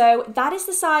not. So that is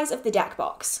the size of the deck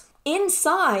box.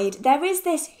 Inside there is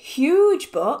this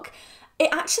huge book. It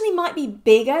actually might be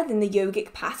bigger than the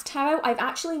Yogic Path Tarot. I've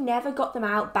actually never got them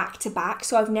out back to back,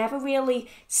 so I've never really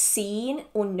seen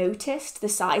or noticed the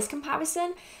size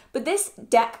comparison. But this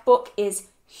deck book is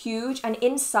huge, and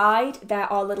inside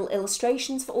there are little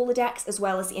illustrations for all the decks as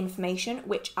well as the information,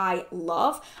 which I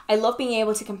love. I love being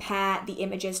able to compare the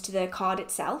images to the card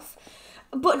itself.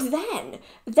 But then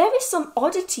there is some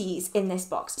oddities in this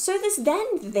box. So there's then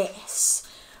this,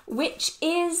 which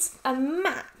is a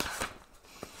map.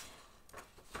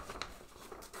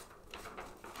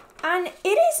 And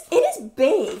it is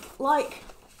big, like,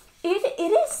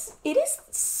 it is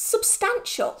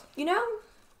substantial, you know?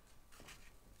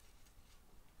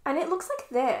 And it looks like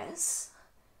this.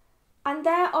 And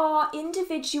there are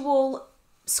individual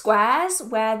squares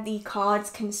where the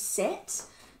cards can sit.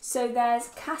 So there's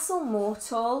Castle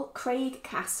Mortal, Craig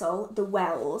Castle, the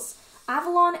Wells,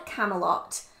 Avalon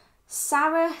Camelot,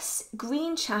 Saras,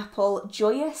 Green Chapel,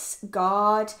 Joyous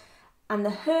Guard, and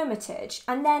the Hermitage.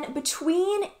 And then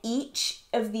between each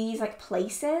of these like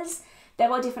places,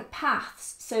 there are different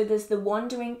paths. So there's the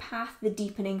wandering path, the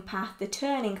deepening path, the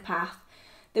turning path,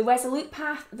 the resolute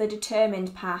path, the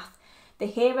determined path, the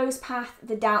hero's path,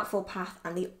 the doubtful path,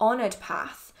 and the honoured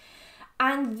path.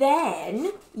 And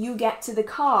then you get to the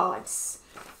cards.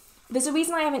 There's a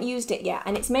reason I haven't used it yet,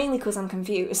 and it's mainly because I'm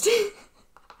confused.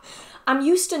 I'm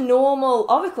used to normal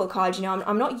Oracle cards, you know,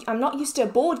 I'm not used to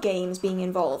board games being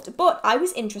involved, but I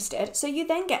was interested. So you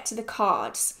then get to the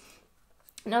cards.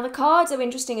 Now the cards are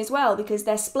interesting as well because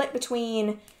they're split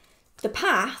between the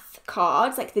path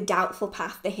cards, like the Doubtful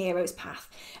Path, the Hero's Path.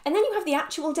 And then you have the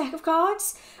actual deck of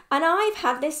cards. And I've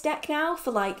had this deck now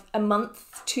for like a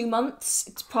month, 2 months.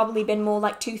 It's probably been more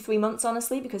like 2-3 months,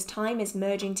 honestly, because time is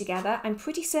merging together. I'm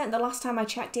pretty certain the last time I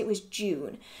checked it was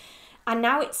June. And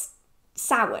now it's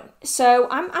Samhain. So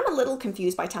I'm a little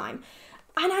confused by time.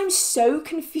 And I'm so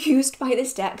confused by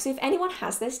this deck. So if anyone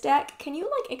has this deck, can you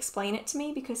like explain it to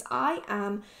me? Because I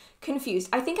am confused.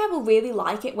 I think I will really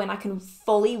like it when I can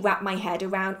fully wrap my head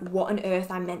around what on earth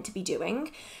I'm meant to be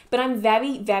doing. But I'm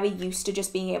very, very used to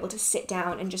just being able to sit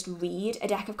down and just read a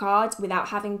deck of cards without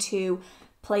having to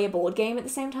play a board game at the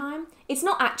same time. It's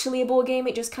not actually a board game,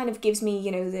 it just kind of gives me,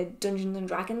 you know, the Dungeons and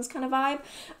Dragons kind of vibe.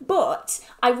 But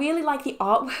I really like the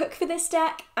artwork for this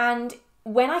deck, and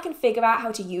when I can figure out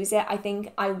how to use it, I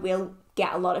think I will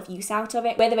get a lot of use out of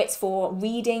it, whether it's for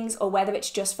readings or whether it's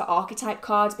just for archetype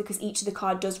cards, because each of the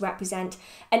card does represent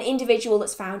an individual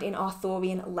that's found in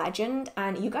Arthurian legend,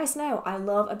 and you guys know I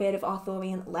love a bit of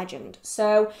Arthurian legend.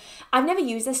 So I've never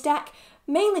used this deck,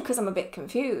 mainly because I'm a bit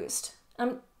confused.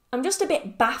 I'm just a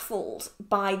bit baffled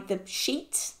by the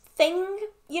sheet thing,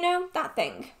 you know, that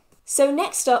thing. So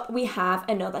next up we have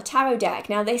another tarot deck.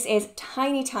 Now this is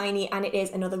tiny and it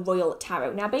is another Royal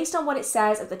Tarot. Now based on what it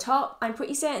says at the top, I'm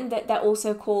pretty certain that they're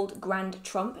also called Grand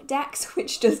Trump decks,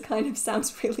 which just kind of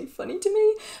sounds really funny to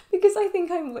me because I think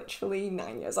I'm literally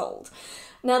 9 years old.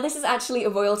 Now this is actually a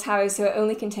Royal Tarot, so it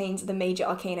only contains the major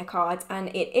arcana cards, and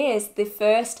it is the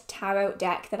first tarot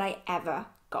deck that I ever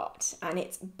got, and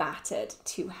it's battered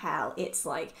to hell. It's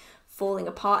like falling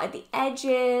apart at the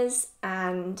edges,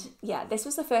 and yeah, this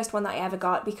was the first one that I ever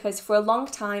got because for a long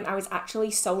time I was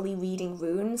actually solely reading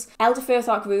runes. Elder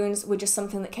Firthark runes were just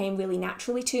something that came really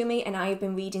naturally to me, and I have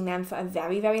been reading them for a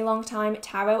very, very long time.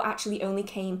 Tarot actually only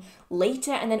came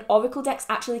later, and then Oracle decks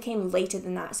actually came later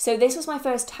than that. So this was my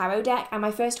first tarot deck, and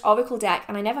my first Oracle deck,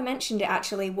 and I never mentioned it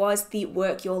actually, was the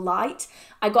Work Your Light.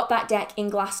 I got that deck in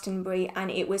Glastonbury, and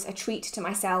it was a treat to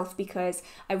myself because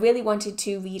I really wanted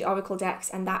to read Oracle decks,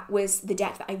 and that was the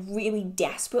deck that I really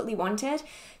desperately wanted.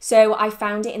 So I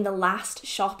found it in the last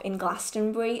shop in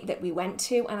Glastonbury that we went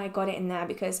to, and I got it in there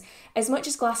because as much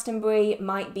as Glastonbury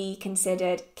might be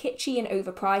considered kitschy and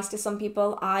overpriced to some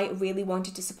people, I really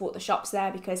wanted to support the shops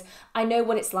there because I know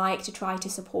what it's like to try to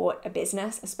support a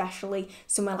business, especially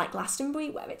somewhere like Glastonbury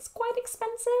where it's quite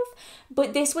expensive.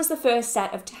 But this was the first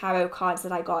set of tarot cards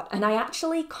that I got, and I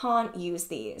actually can't use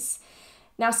these.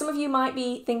 Now some of you might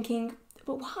be thinking,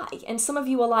 but why? And some of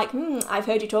you are like, I've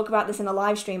heard you talk about this in a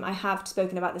live stream. I have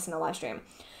spoken about this in a live stream.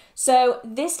 So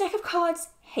this deck of cards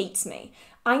hates me.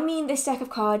 I mean, this deck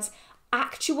of cards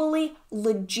actually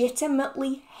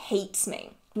legitimately hates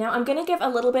me. Now I'm going to give a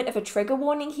little bit of a trigger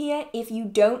warning here. If you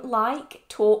don't like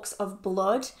talks of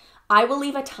blood, I will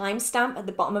leave a timestamp at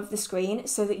the bottom of the screen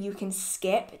so that you can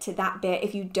skip to that bit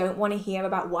if you don't want to hear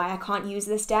about why I can't use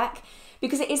this deck,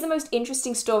 because it is the most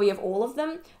interesting story of all of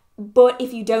them. But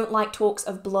if you don't like talks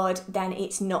of blood, then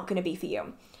it's not going to be for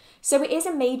you. So it is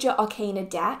a major arcana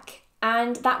deck,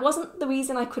 and that wasn't the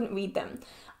reason I couldn't read them.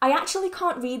 I actually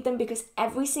can't read them because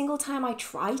every single time I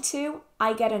try to,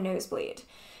 I get a nosebleed.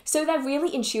 So they're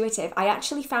really intuitive. I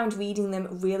actually found reading them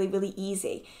really, really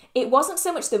easy. It wasn't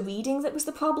so much the reading that was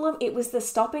the problem, it was the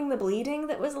stopping the bleeding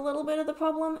that was a little bit of the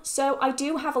problem. So I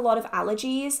do have a lot of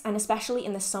allergies, and especially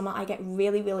in the summer, I get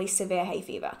really, really severe hay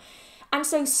fever. And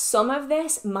so some of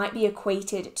this might be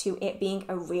equated to it being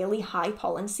a really high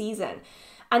pollen season.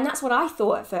 And that's what I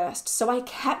thought at first. So I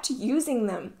kept using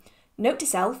them. Note to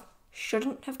self,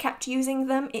 shouldn't have kept using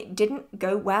them. It didn't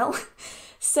go well.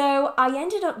 So I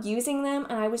ended up using them,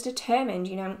 and I was determined,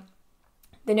 you know,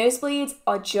 the nosebleeds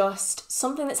are just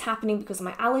something that's happening because of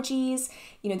my allergies.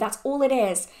 You know, that's all it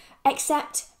is.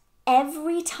 Except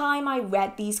every time I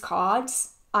read these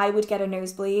cards, I would get a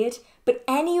nosebleed, but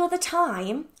any other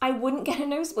time I wouldn't get a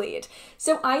nosebleed.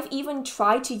 So I've even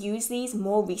tried to use these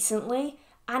more recently,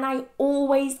 and I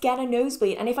always get a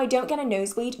nosebleed. And if I don't get a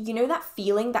nosebleed, you know that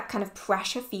feeling, that kind of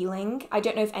pressure feeling? I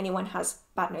don't know if anyone has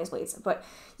bad nosebleeds, but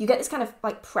you get this kind of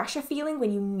like pressure feeling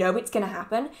when you know it's going to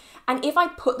happen. And if I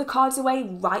put the cards away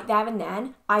right there and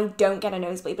then, I don't get a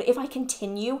nosebleed. But if I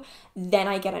continue, then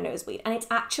I get a nosebleed. And it's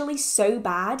actually so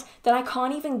bad that I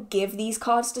can't even give these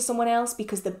cards to someone else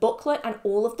because the booklet and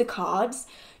all of the cards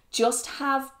just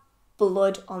have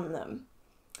blood on them.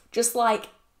 Just like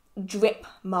drip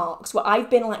marks where I've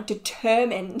been like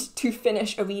determined to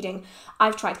finish a reading.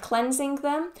 I've tried cleansing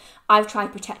them. I've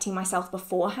tried protecting myself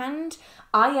beforehand.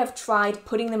 I have tried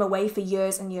putting them away for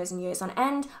years and years and years on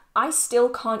end. I still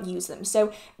can't use them.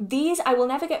 So these I will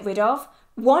never get rid of.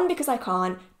 One, because I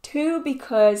can't. Two,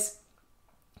 because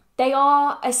they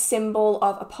are a symbol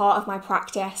of a part of my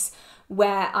practice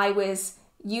where I was,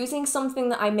 using something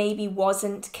that I maybe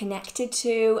wasn't connected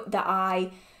to, that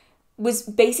I was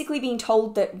basically being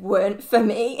told that weren't for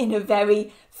me in a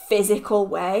very physical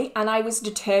way, and I was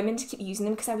determined to keep using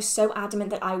them because I was so adamant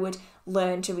that I would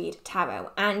learn to read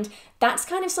tarot. And that's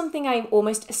kind of something I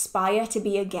almost aspire to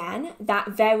be again, that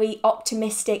very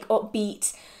optimistic,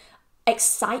 upbeat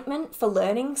excitement for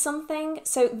learning something.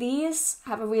 So these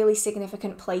have a really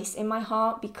significant place in my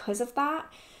heart because of that.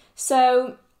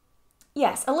 So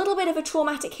yes, a little bit of a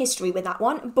traumatic history with that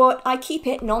one, but I keep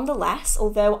it nonetheless,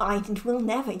 although I will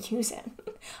never use it.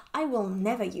 I will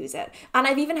never use it. And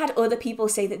I've even had other people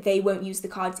say that they won't use the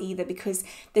cards either because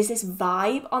there's this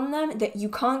vibe on them that you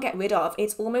can't get rid of.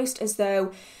 It's almost as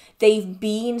though they've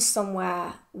been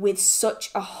somewhere with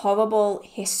such a horrible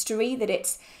history that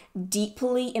it's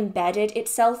deeply embedded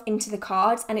itself into the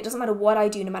cards, and it doesn't matter what I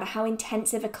do, no matter how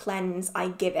intensive a cleanse I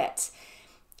give it.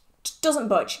 Doesn't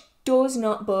budge. Does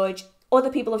not budge.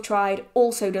 Other people have tried,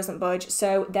 also doesn't budge,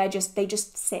 so they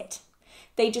just sit.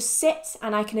 They just sit,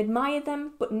 and I can admire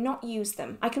them, but not use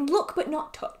them. I can look, but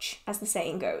not touch, as the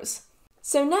saying goes.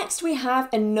 So next we have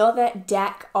another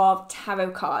deck of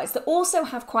tarot cards that also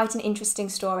have quite an interesting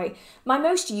story. My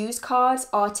most used cards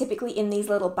are typically in these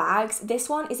little bags. This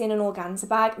one is in an organza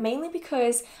bag, mainly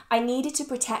because I needed to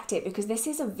protect it because this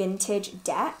is a vintage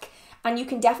deck, and you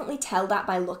can definitely tell that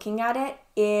by looking at it.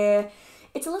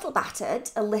 It's a little battered,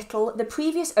 a little. The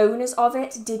previous owners of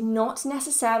it did not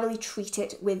necessarily treat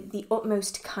it with the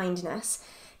utmost kindness.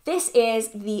 This is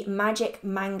the Magic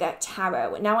Manga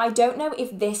Tarot. Now, I don't know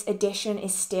if this edition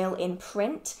is still in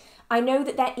print. I know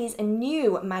that there is a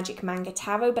new Magic Manga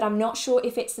Tarot, but I'm not sure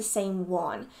if it's the same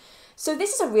one. So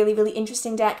this is a really, really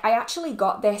interesting deck. I actually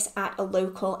got this at a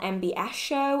local MBS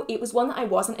show. It was one that I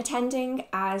wasn't attending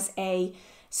as a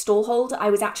stall holder. I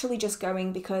was actually just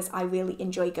going because I really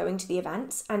enjoy going to the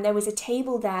events, and there was a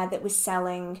table there that was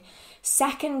selling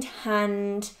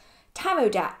second-hand tarot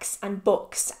decks and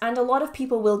books, and a lot of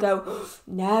people will go,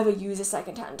 never use a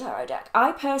second-hand tarot deck.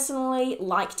 I personally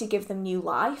like to give them new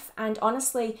life, and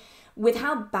honestly, with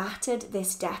how battered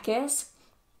this deck is,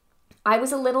 I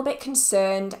was a little bit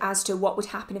concerned as to what would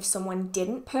happen if someone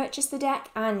didn't purchase the deck,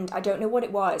 and I don't know what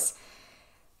it was.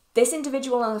 This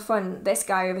individual on the front, this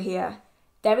guy over here,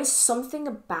 there is something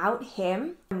about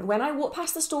him. When I walked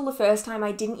past the stall the first time,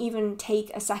 I didn't even take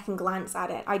a second glance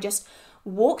at it. I just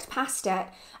walked past it,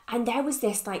 and there was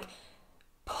this like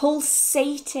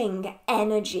pulsating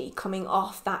energy coming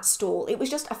off that stall. It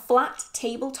was just a flat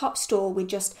tabletop stall with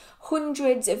just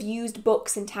hundreds of used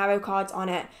books and tarot cards on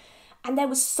it. And there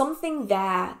was something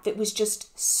there that was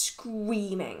just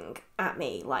screaming at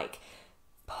me, like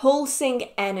pulsing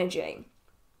energy.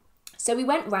 So we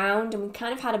went round and we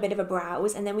kind of had a bit of a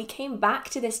browse, and then we came back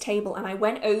to this table and I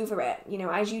went over it, you know,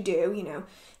 as you do, you know,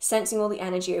 sensing all the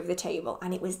energy over the table,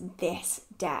 and it was this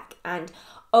deck. And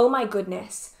oh my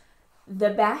goodness,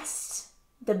 the best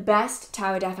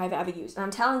tarot deck I've ever used. And I'm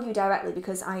telling you directly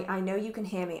because I know you can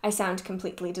hear me. I sound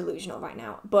completely delusional right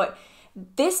now, but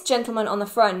this gentleman on the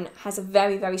front has a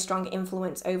very, very strong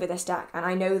influence over this deck, and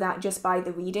I know that just by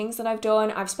the readings that I've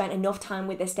done. I've spent enough time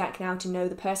with this deck now to know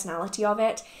the personality of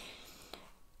it.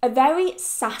 A very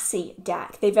sassy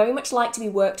deck. They very much like to be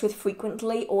worked with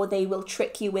frequently, or they will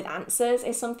trick you with answers,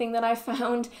 is something that I've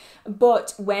found.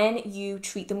 But when you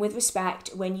treat them with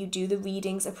respect, when you do the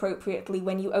readings appropriately,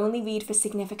 when you only read for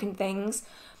significant things,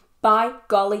 by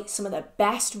golly, some of the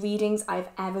best readings I've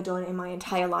ever done in my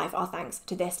entire life are thanks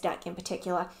to this deck in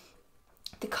particular.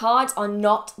 The cards are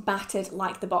not battered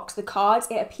like the box. The cards,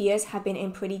 it appears, have been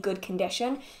in pretty good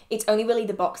condition. It's only really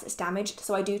the box that's damaged,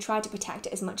 so I do try to protect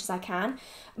it as much as I can.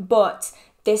 But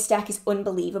this deck is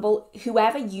unbelievable.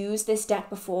 Whoever used this deck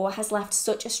before has left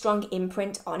such a strong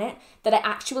imprint on it that I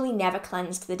actually never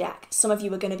cleansed the deck. Some of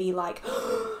you are going to be like,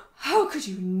 how could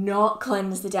you not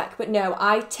cleanse the deck? But no,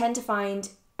 I tend to find,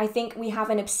 I think we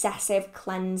have an obsessive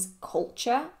cleanse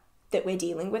culture that we're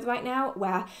dealing with right now,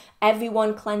 where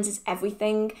everyone cleanses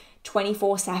everything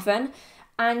 24/7,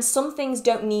 and some things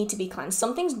don't need to be cleansed.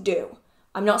 Some things do.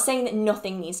 I'm not saying that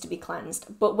nothing needs to be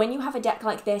cleansed, but when you have a deck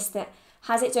like this that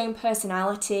has its own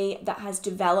personality, that has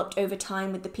developed over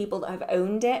time with the people that have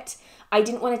owned it, I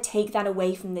didn't want to take that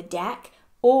away from the deck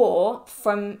or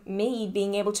from me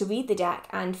being able to read the deck.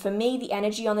 And for me, the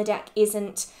energy on the deck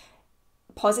isn't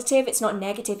positive, it's not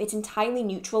negative, it's entirely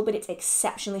neutral, but it's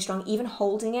exceptionally strong. Even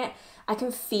holding it, I can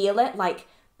feel it like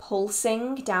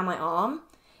pulsing down my arm.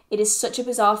 It is such a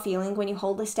bizarre feeling when you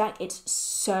hold this deck. It's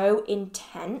so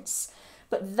intense.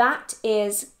 But that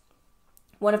is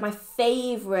one of my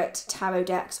favorite tarot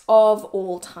decks of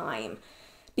all time.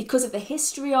 because of the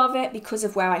history of it, because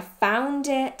of where I found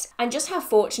it, and just how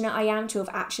fortunate I am to have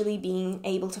actually been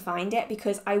able to find it,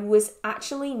 because I was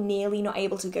actually nearly not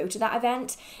able to go to that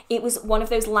event. It was one of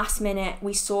those last minute,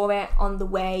 we saw it on the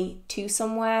way to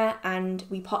somewhere and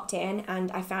we popped in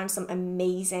and I found some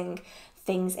amazing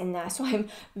things in there. So I'm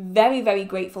very, very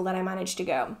grateful that I managed to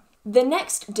go. The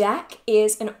next deck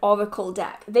is an Oracle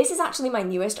deck. This is actually my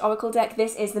newest Oracle deck.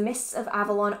 This is the Mists of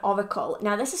Avalon Oracle.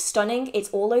 Now this is stunning.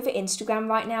 It's all over Instagram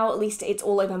right now. At least it's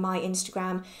all over my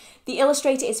Instagram. The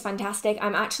illustrator is fantastic.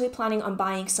 I'm actually planning on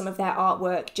buying some of their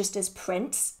artwork just as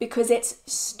prints because it's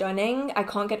stunning. I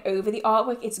can't get over the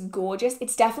artwork. It's gorgeous.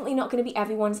 It's definitely not going to be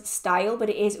everyone's style, but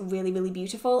it is really, really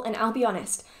beautiful. And I'll be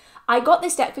honest, I got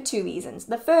this deck for two reasons.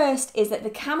 The first is that the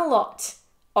Camelot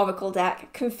Oracle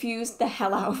deck confused the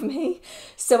hell out of me.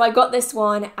 So I got this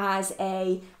one as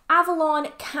a Avalon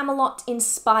Camelot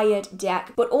inspired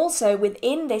deck, but also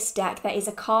within this deck there is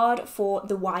a card for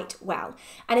the White Well.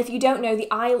 And if you don't know,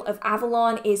 the Isle of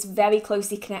Avalon is very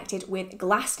closely connected with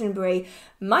Glastonbury,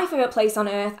 my favourite place on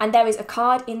earth, and there is a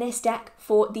card in this deck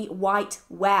for the White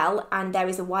Well, and there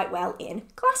is a White Well in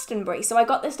Glastonbury. So I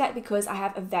got this deck because I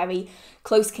have a very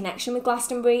close connection with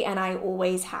Glastonbury, and I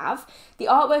always have. The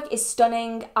artwork is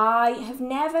stunning. I have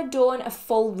never done a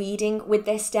full reading with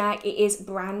this deck. It is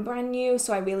brand new,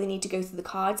 so I really need to go through the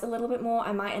cards a little bit more.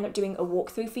 I might end up doing a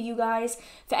walkthrough for you guys,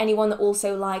 for anyone that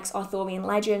also likes Arthurian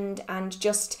legend and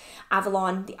just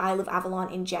Avalon, the Isle of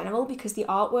Avalon in general, because the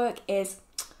artwork is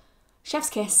chef's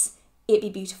kiss. It'd be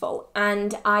beautiful,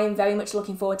 and I am very much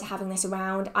looking forward to having this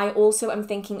around. I also am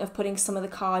thinking of putting some of the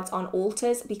cards on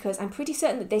altars because I'm pretty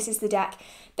certain that this is the deck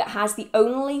that has the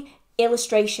only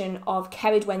illustration of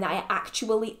Edwin that I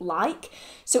actually like.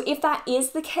 So if that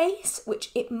is the case, which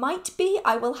it might be,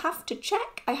 I will have to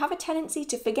check. I have a tendency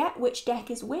to forget which deck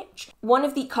is which. One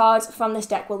of the cards from this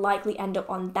deck will likely end up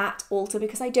on that altar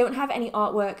because I don't have any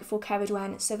artwork for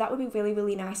Edwin, so that would be really,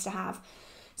 really nice to have.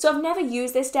 So I've never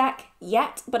used this deck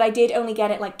yet, but I did only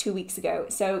get it like 2 weeks ago,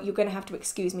 so you're going to have to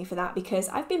excuse me for that because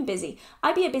I've been busy.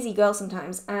 I be a busy girl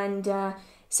sometimes, and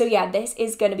so yeah, this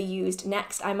is going to be used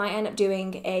next. I might end up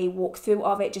doing a walkthrough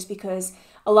of it just because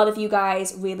a lot of you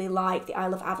guys really like the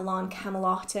Isle of Avalon,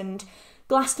 Camelot, and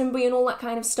Glastonbury and all that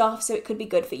kind of stuff, so it could be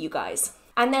good for you guys.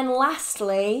 And then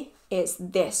lastly is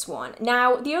this one.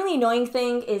 Now, the only annoying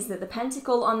thing is that the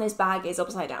pentacle on this bag is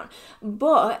upside down,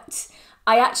 but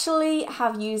I actually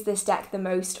have used this deck the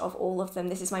most of all of them.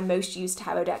 This is my most used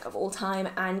tarot deck of all time,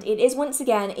 and it is once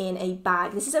again in a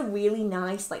bag. This is a really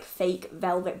nice like fake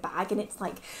velvet bag, and it's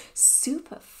like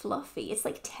super fluffy. It's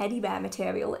like teddy bear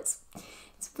material. It's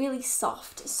really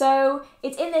soft. So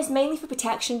it's in this mainly for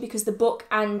protection because the book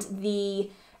and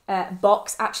the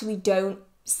box actually don't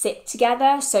sit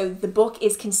together, so the book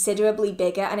is considerably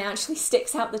bigger and it actually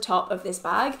sticks out the top of this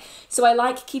bag, so I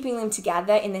like keeping them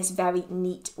together in this very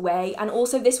neat way. And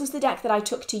also this was the deck that I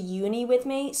took to uni with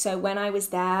me, so when I was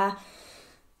there,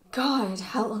 god,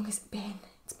 how long has it been?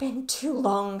 It's been too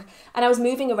long, and I was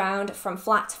moving around from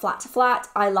flat to flat to flat.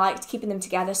 I liked keeping them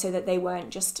together so that they weren't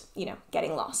just, you know,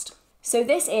 getting lost. So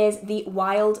this is the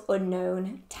Wild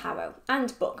Unknown Tarot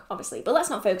and book, obviously, but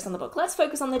let's not focus on the book. Let's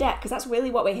focus on the deck because that's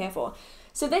really what we're here for.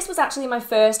 So this was actually my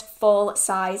first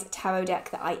full-size tarot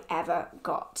deck that I ever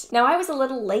got. Now, I was a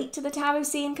little late to the tarot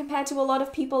scene compared to a lot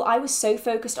of people. I was so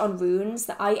focused on runes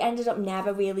that I ended up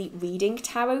never really reading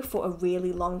tarot for a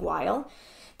really long while.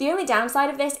 The only downside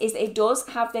of this is it does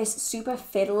have this super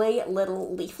fiddly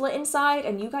little leaflet inside,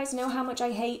 and you guys know how much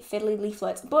I hate fiddly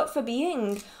leaflets, but for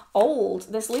being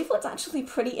old, this leaflet's actually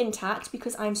pretty intact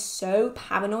because I'm so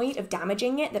paranoid of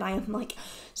damaging it that I am like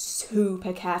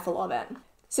super careful of it.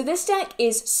 So this deck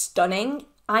is stunning.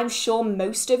 I'm sure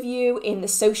most of you in the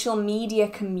social media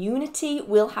community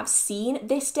will have seen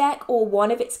this deck or one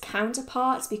of its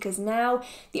counterparts because now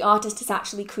the artist has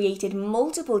actually created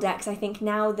multiple decks. I think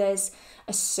now there's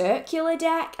a circular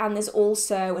deck and there's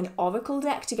also an oracle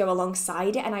deck to go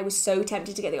alongside it, and I was so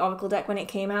tempted to get the oracle deck when it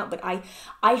came out, but I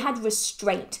had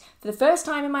restraint. For the first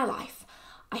time in my life,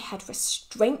 I had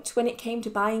restraint when it came to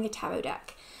buying a tarot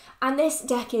deck. And this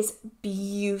deck is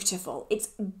beautiful. It's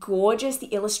gorgeous. The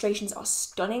illustrations are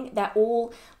stunning. They're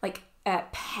all like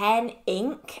pen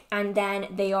ink, and then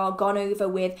they are gone over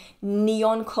with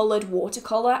neon colored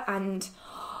watercolor, and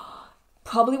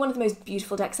probably one of the most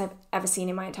beautiful decks I've ever seen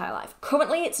in my entire life.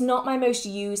 Currently, it's not my most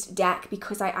used deck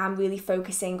because I am really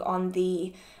focusing on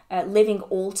the Living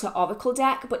Altar Oracle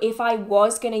deck, but if I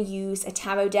was going to use a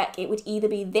tarot deck, it would either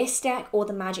be this deck or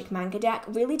the Magic Manga deck,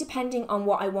 really depending on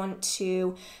what I want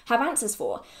to have answers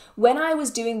for. When I was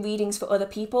doing readings for other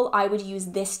people, I would use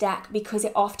this deck because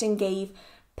it often gave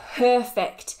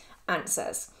perfect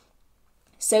answers.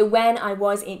 So when I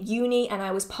was in uni and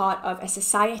I was part of a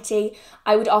society,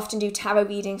 I would often do tarot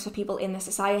readings for people in the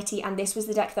society, and this was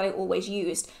the deck that I always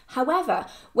used. However,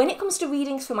 when it comes to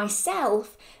readings for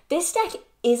myself, this deck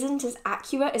isn't as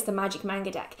accurate as the Magic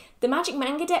Manga deck. The Magic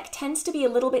Manga deck tends to be a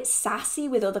little bit sassy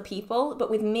with other people,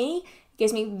 but with me, it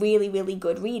gives me really, really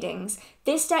good readings.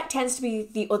 This deck tends to be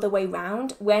the other way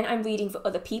round. When I'm reading for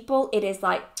other people, it is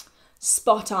like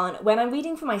spot on. When I'm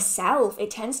reading for myself,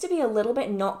 it tends to be a little bit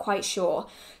not quite sure.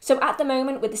 So at the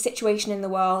moment, with the situation in the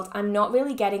world, I'm not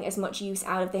really getting as much use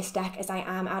out of this deck as I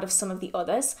am out of some of the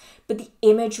others. But the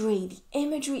imagery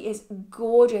is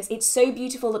gorgeous. It's so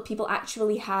beautiful that people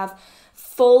actually have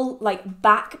full like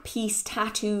back piece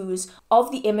tattoos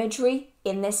of the imagery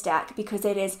in this deck because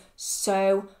it is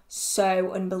so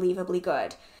unbelievably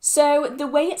good. So the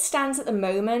way it stands at the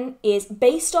moment is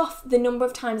based off the number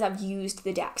of times I've used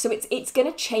the deck. So it's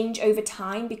going to change over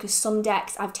time because some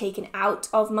decks I've taken out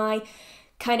of my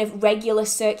kind of regular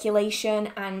circulation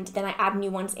and then I add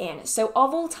new ones in. So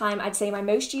of all time, I'd say my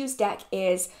most used deck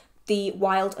is the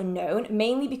Wild Unknown,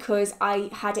 mainly because I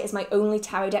had it as my only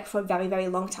tarot deck for a very, very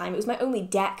long time. It was my only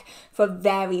deck for a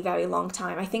very, very long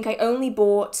time. I think I only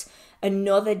bought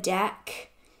another deck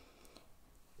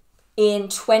in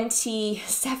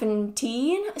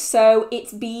 2017, so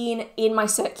it's been in my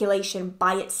circulation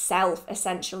by itself,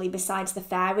 essentially, besides the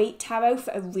Fairy Tarot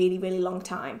for a really, really long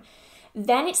time.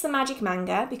 Then it's the Magic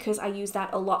Manga, because I use that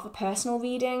a lot for personal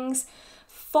readings,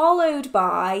 followed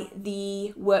by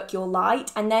the Work Your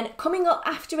Light, and then coming up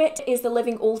after it is the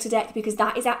Living Altar deck, because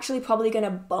that is actually probably going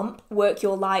to bump Work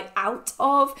Your Light out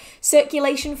of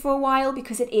circulation for a while,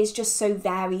 because it is just so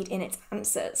varied in its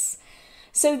answers.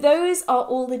 So those are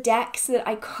all the decks that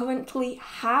I currently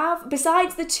have,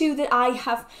 besides the two that I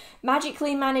have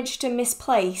magically managed to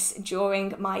misplace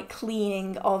during my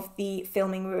cleaning of the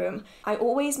filming room. I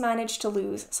always manage to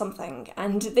lose something,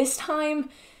 and this time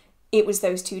it was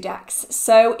those two decks.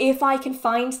 So if I can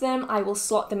find them, I will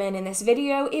slot them in this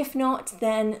video. If not,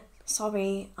 then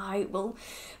sorry, I will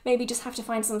maybe just have to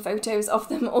find some photos of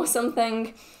them or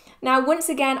something. Now, once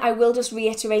again, I will just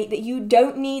reiterate that you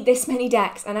don't need this many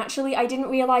decks, and actually I didn't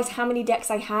realise how many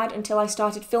decks I had until I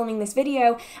started filming this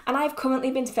video, and I've currently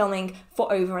been filming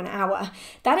for over an hour.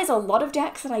 That is a lot of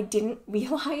decks that I didn't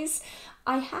realise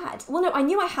I had. Well, no, I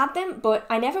knew I had them, but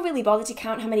I never really bothered to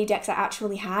count how many decks I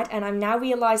actually had, and I'm now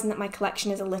realising that my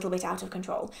collection is a little bit out of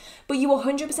control. But you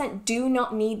 100% do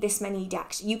not need this many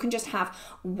decks. You can just have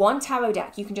one tarot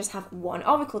deck, you can just have one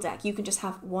oracle deck, you can just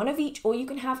have one of each, or you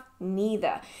can have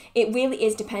neither. It really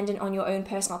is dependent on your own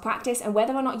personal practice and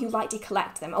whether or not you like to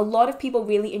collect them. A lot of people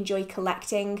really enjoy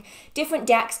collecting different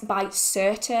decks by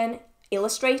certain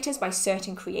illustrators, by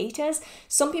certain creators.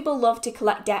 Some people love to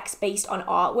collect decks based on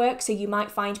artwork, so you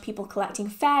might find people collecting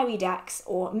fairy decks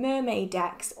or mermaid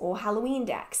decks or Halloween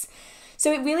decks.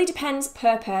 So it really depends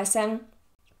per person.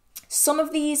 Some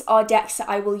of these are decks that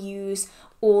I will use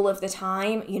all of the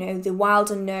time, you know, the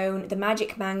Wild Unknown, the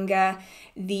Magic Manga,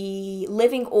 the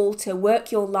Living Altar,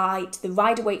 Work Your Light, the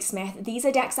Rider-Waite-Smith. These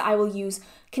are decks that I will use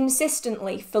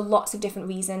consistently for lots of different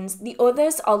reasons. The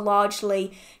others are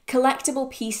largely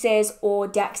collectible pieces or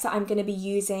decks that I'm going to be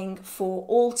using for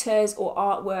altars or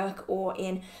artwork or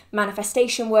in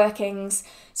manifestation workings.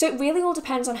 So it really all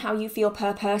depends on how you feel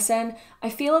per person.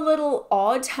 I feel a little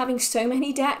odd having so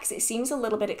many decks. It seems a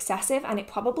little bit excessive, and it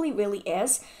probably really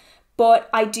is. But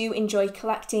I do enjoy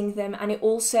collecting them, and it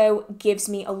also gives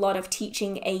me a lot of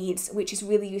teaching aids, which is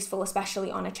really useful,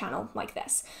 especially on a channel like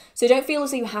this. So don't feel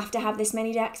as though you have to have this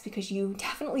many decks, because you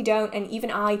definitely don't, and even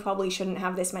I probably shouldn't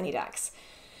have this many decks.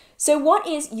 So what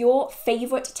is your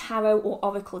favourite tarot or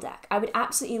oracle deck? I would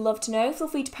absolutely love to know. Feel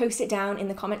free to post it down in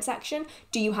the comment section.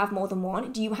 Do you have more than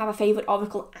one? Do you have a favourite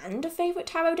oracle and a favourite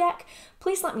tarot deck?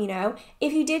 Please let me know.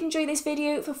 If you did enjoy this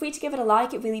video, feel free to give it a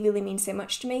like. It really, really means so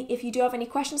much to me. If you do have any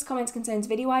questions, comments, concerns,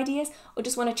 video ideas, or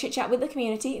just want to chit chat with the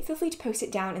community, feel free to post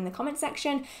it down in the comment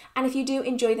section. And if you do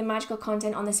enjoy the magical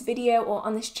content on this video or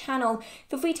on this channel,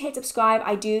 feel free to hit subscribe.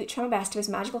 I do try my best to post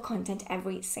magical content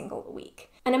every single week.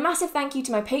 And a massive thank you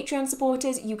to my Patreon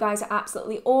supporters. You guys are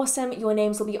absolutely awesome. Your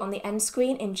names will be on the end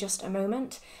screen in just a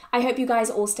moment. I hope you guys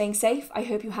are all staying safe. I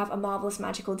hope you have a marvellous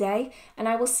magical day, and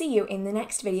I will see you in the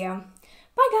next video.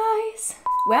 Bye guys!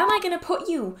 Where am I going to put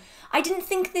you? I didn't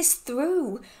think this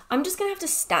through. I'm just going to have to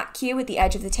stack you at the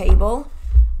edge of the table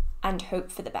and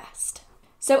hope for the best.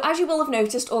 So as you will have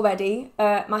noticed already,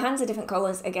 my hands are different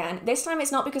colours again. This time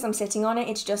it's not because I'm sitting on it,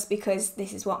 it's just because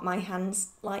this is what my hands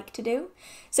like to do.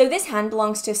 So this hand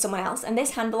belongs to someone else and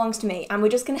this hand belongs to me, and we're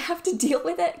just going to have to deal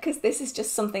with it because this is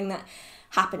just something that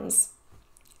happens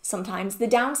sometimes. The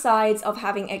downsides of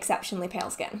having exceptionally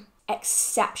pale skin.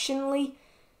 Exceptionally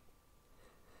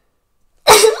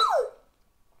I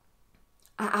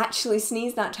actually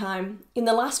sneezed that time. In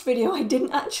the last video, I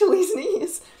didn't actually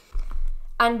sneeze.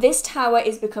 And this tower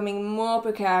is becoming more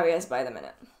precarious by the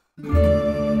minute.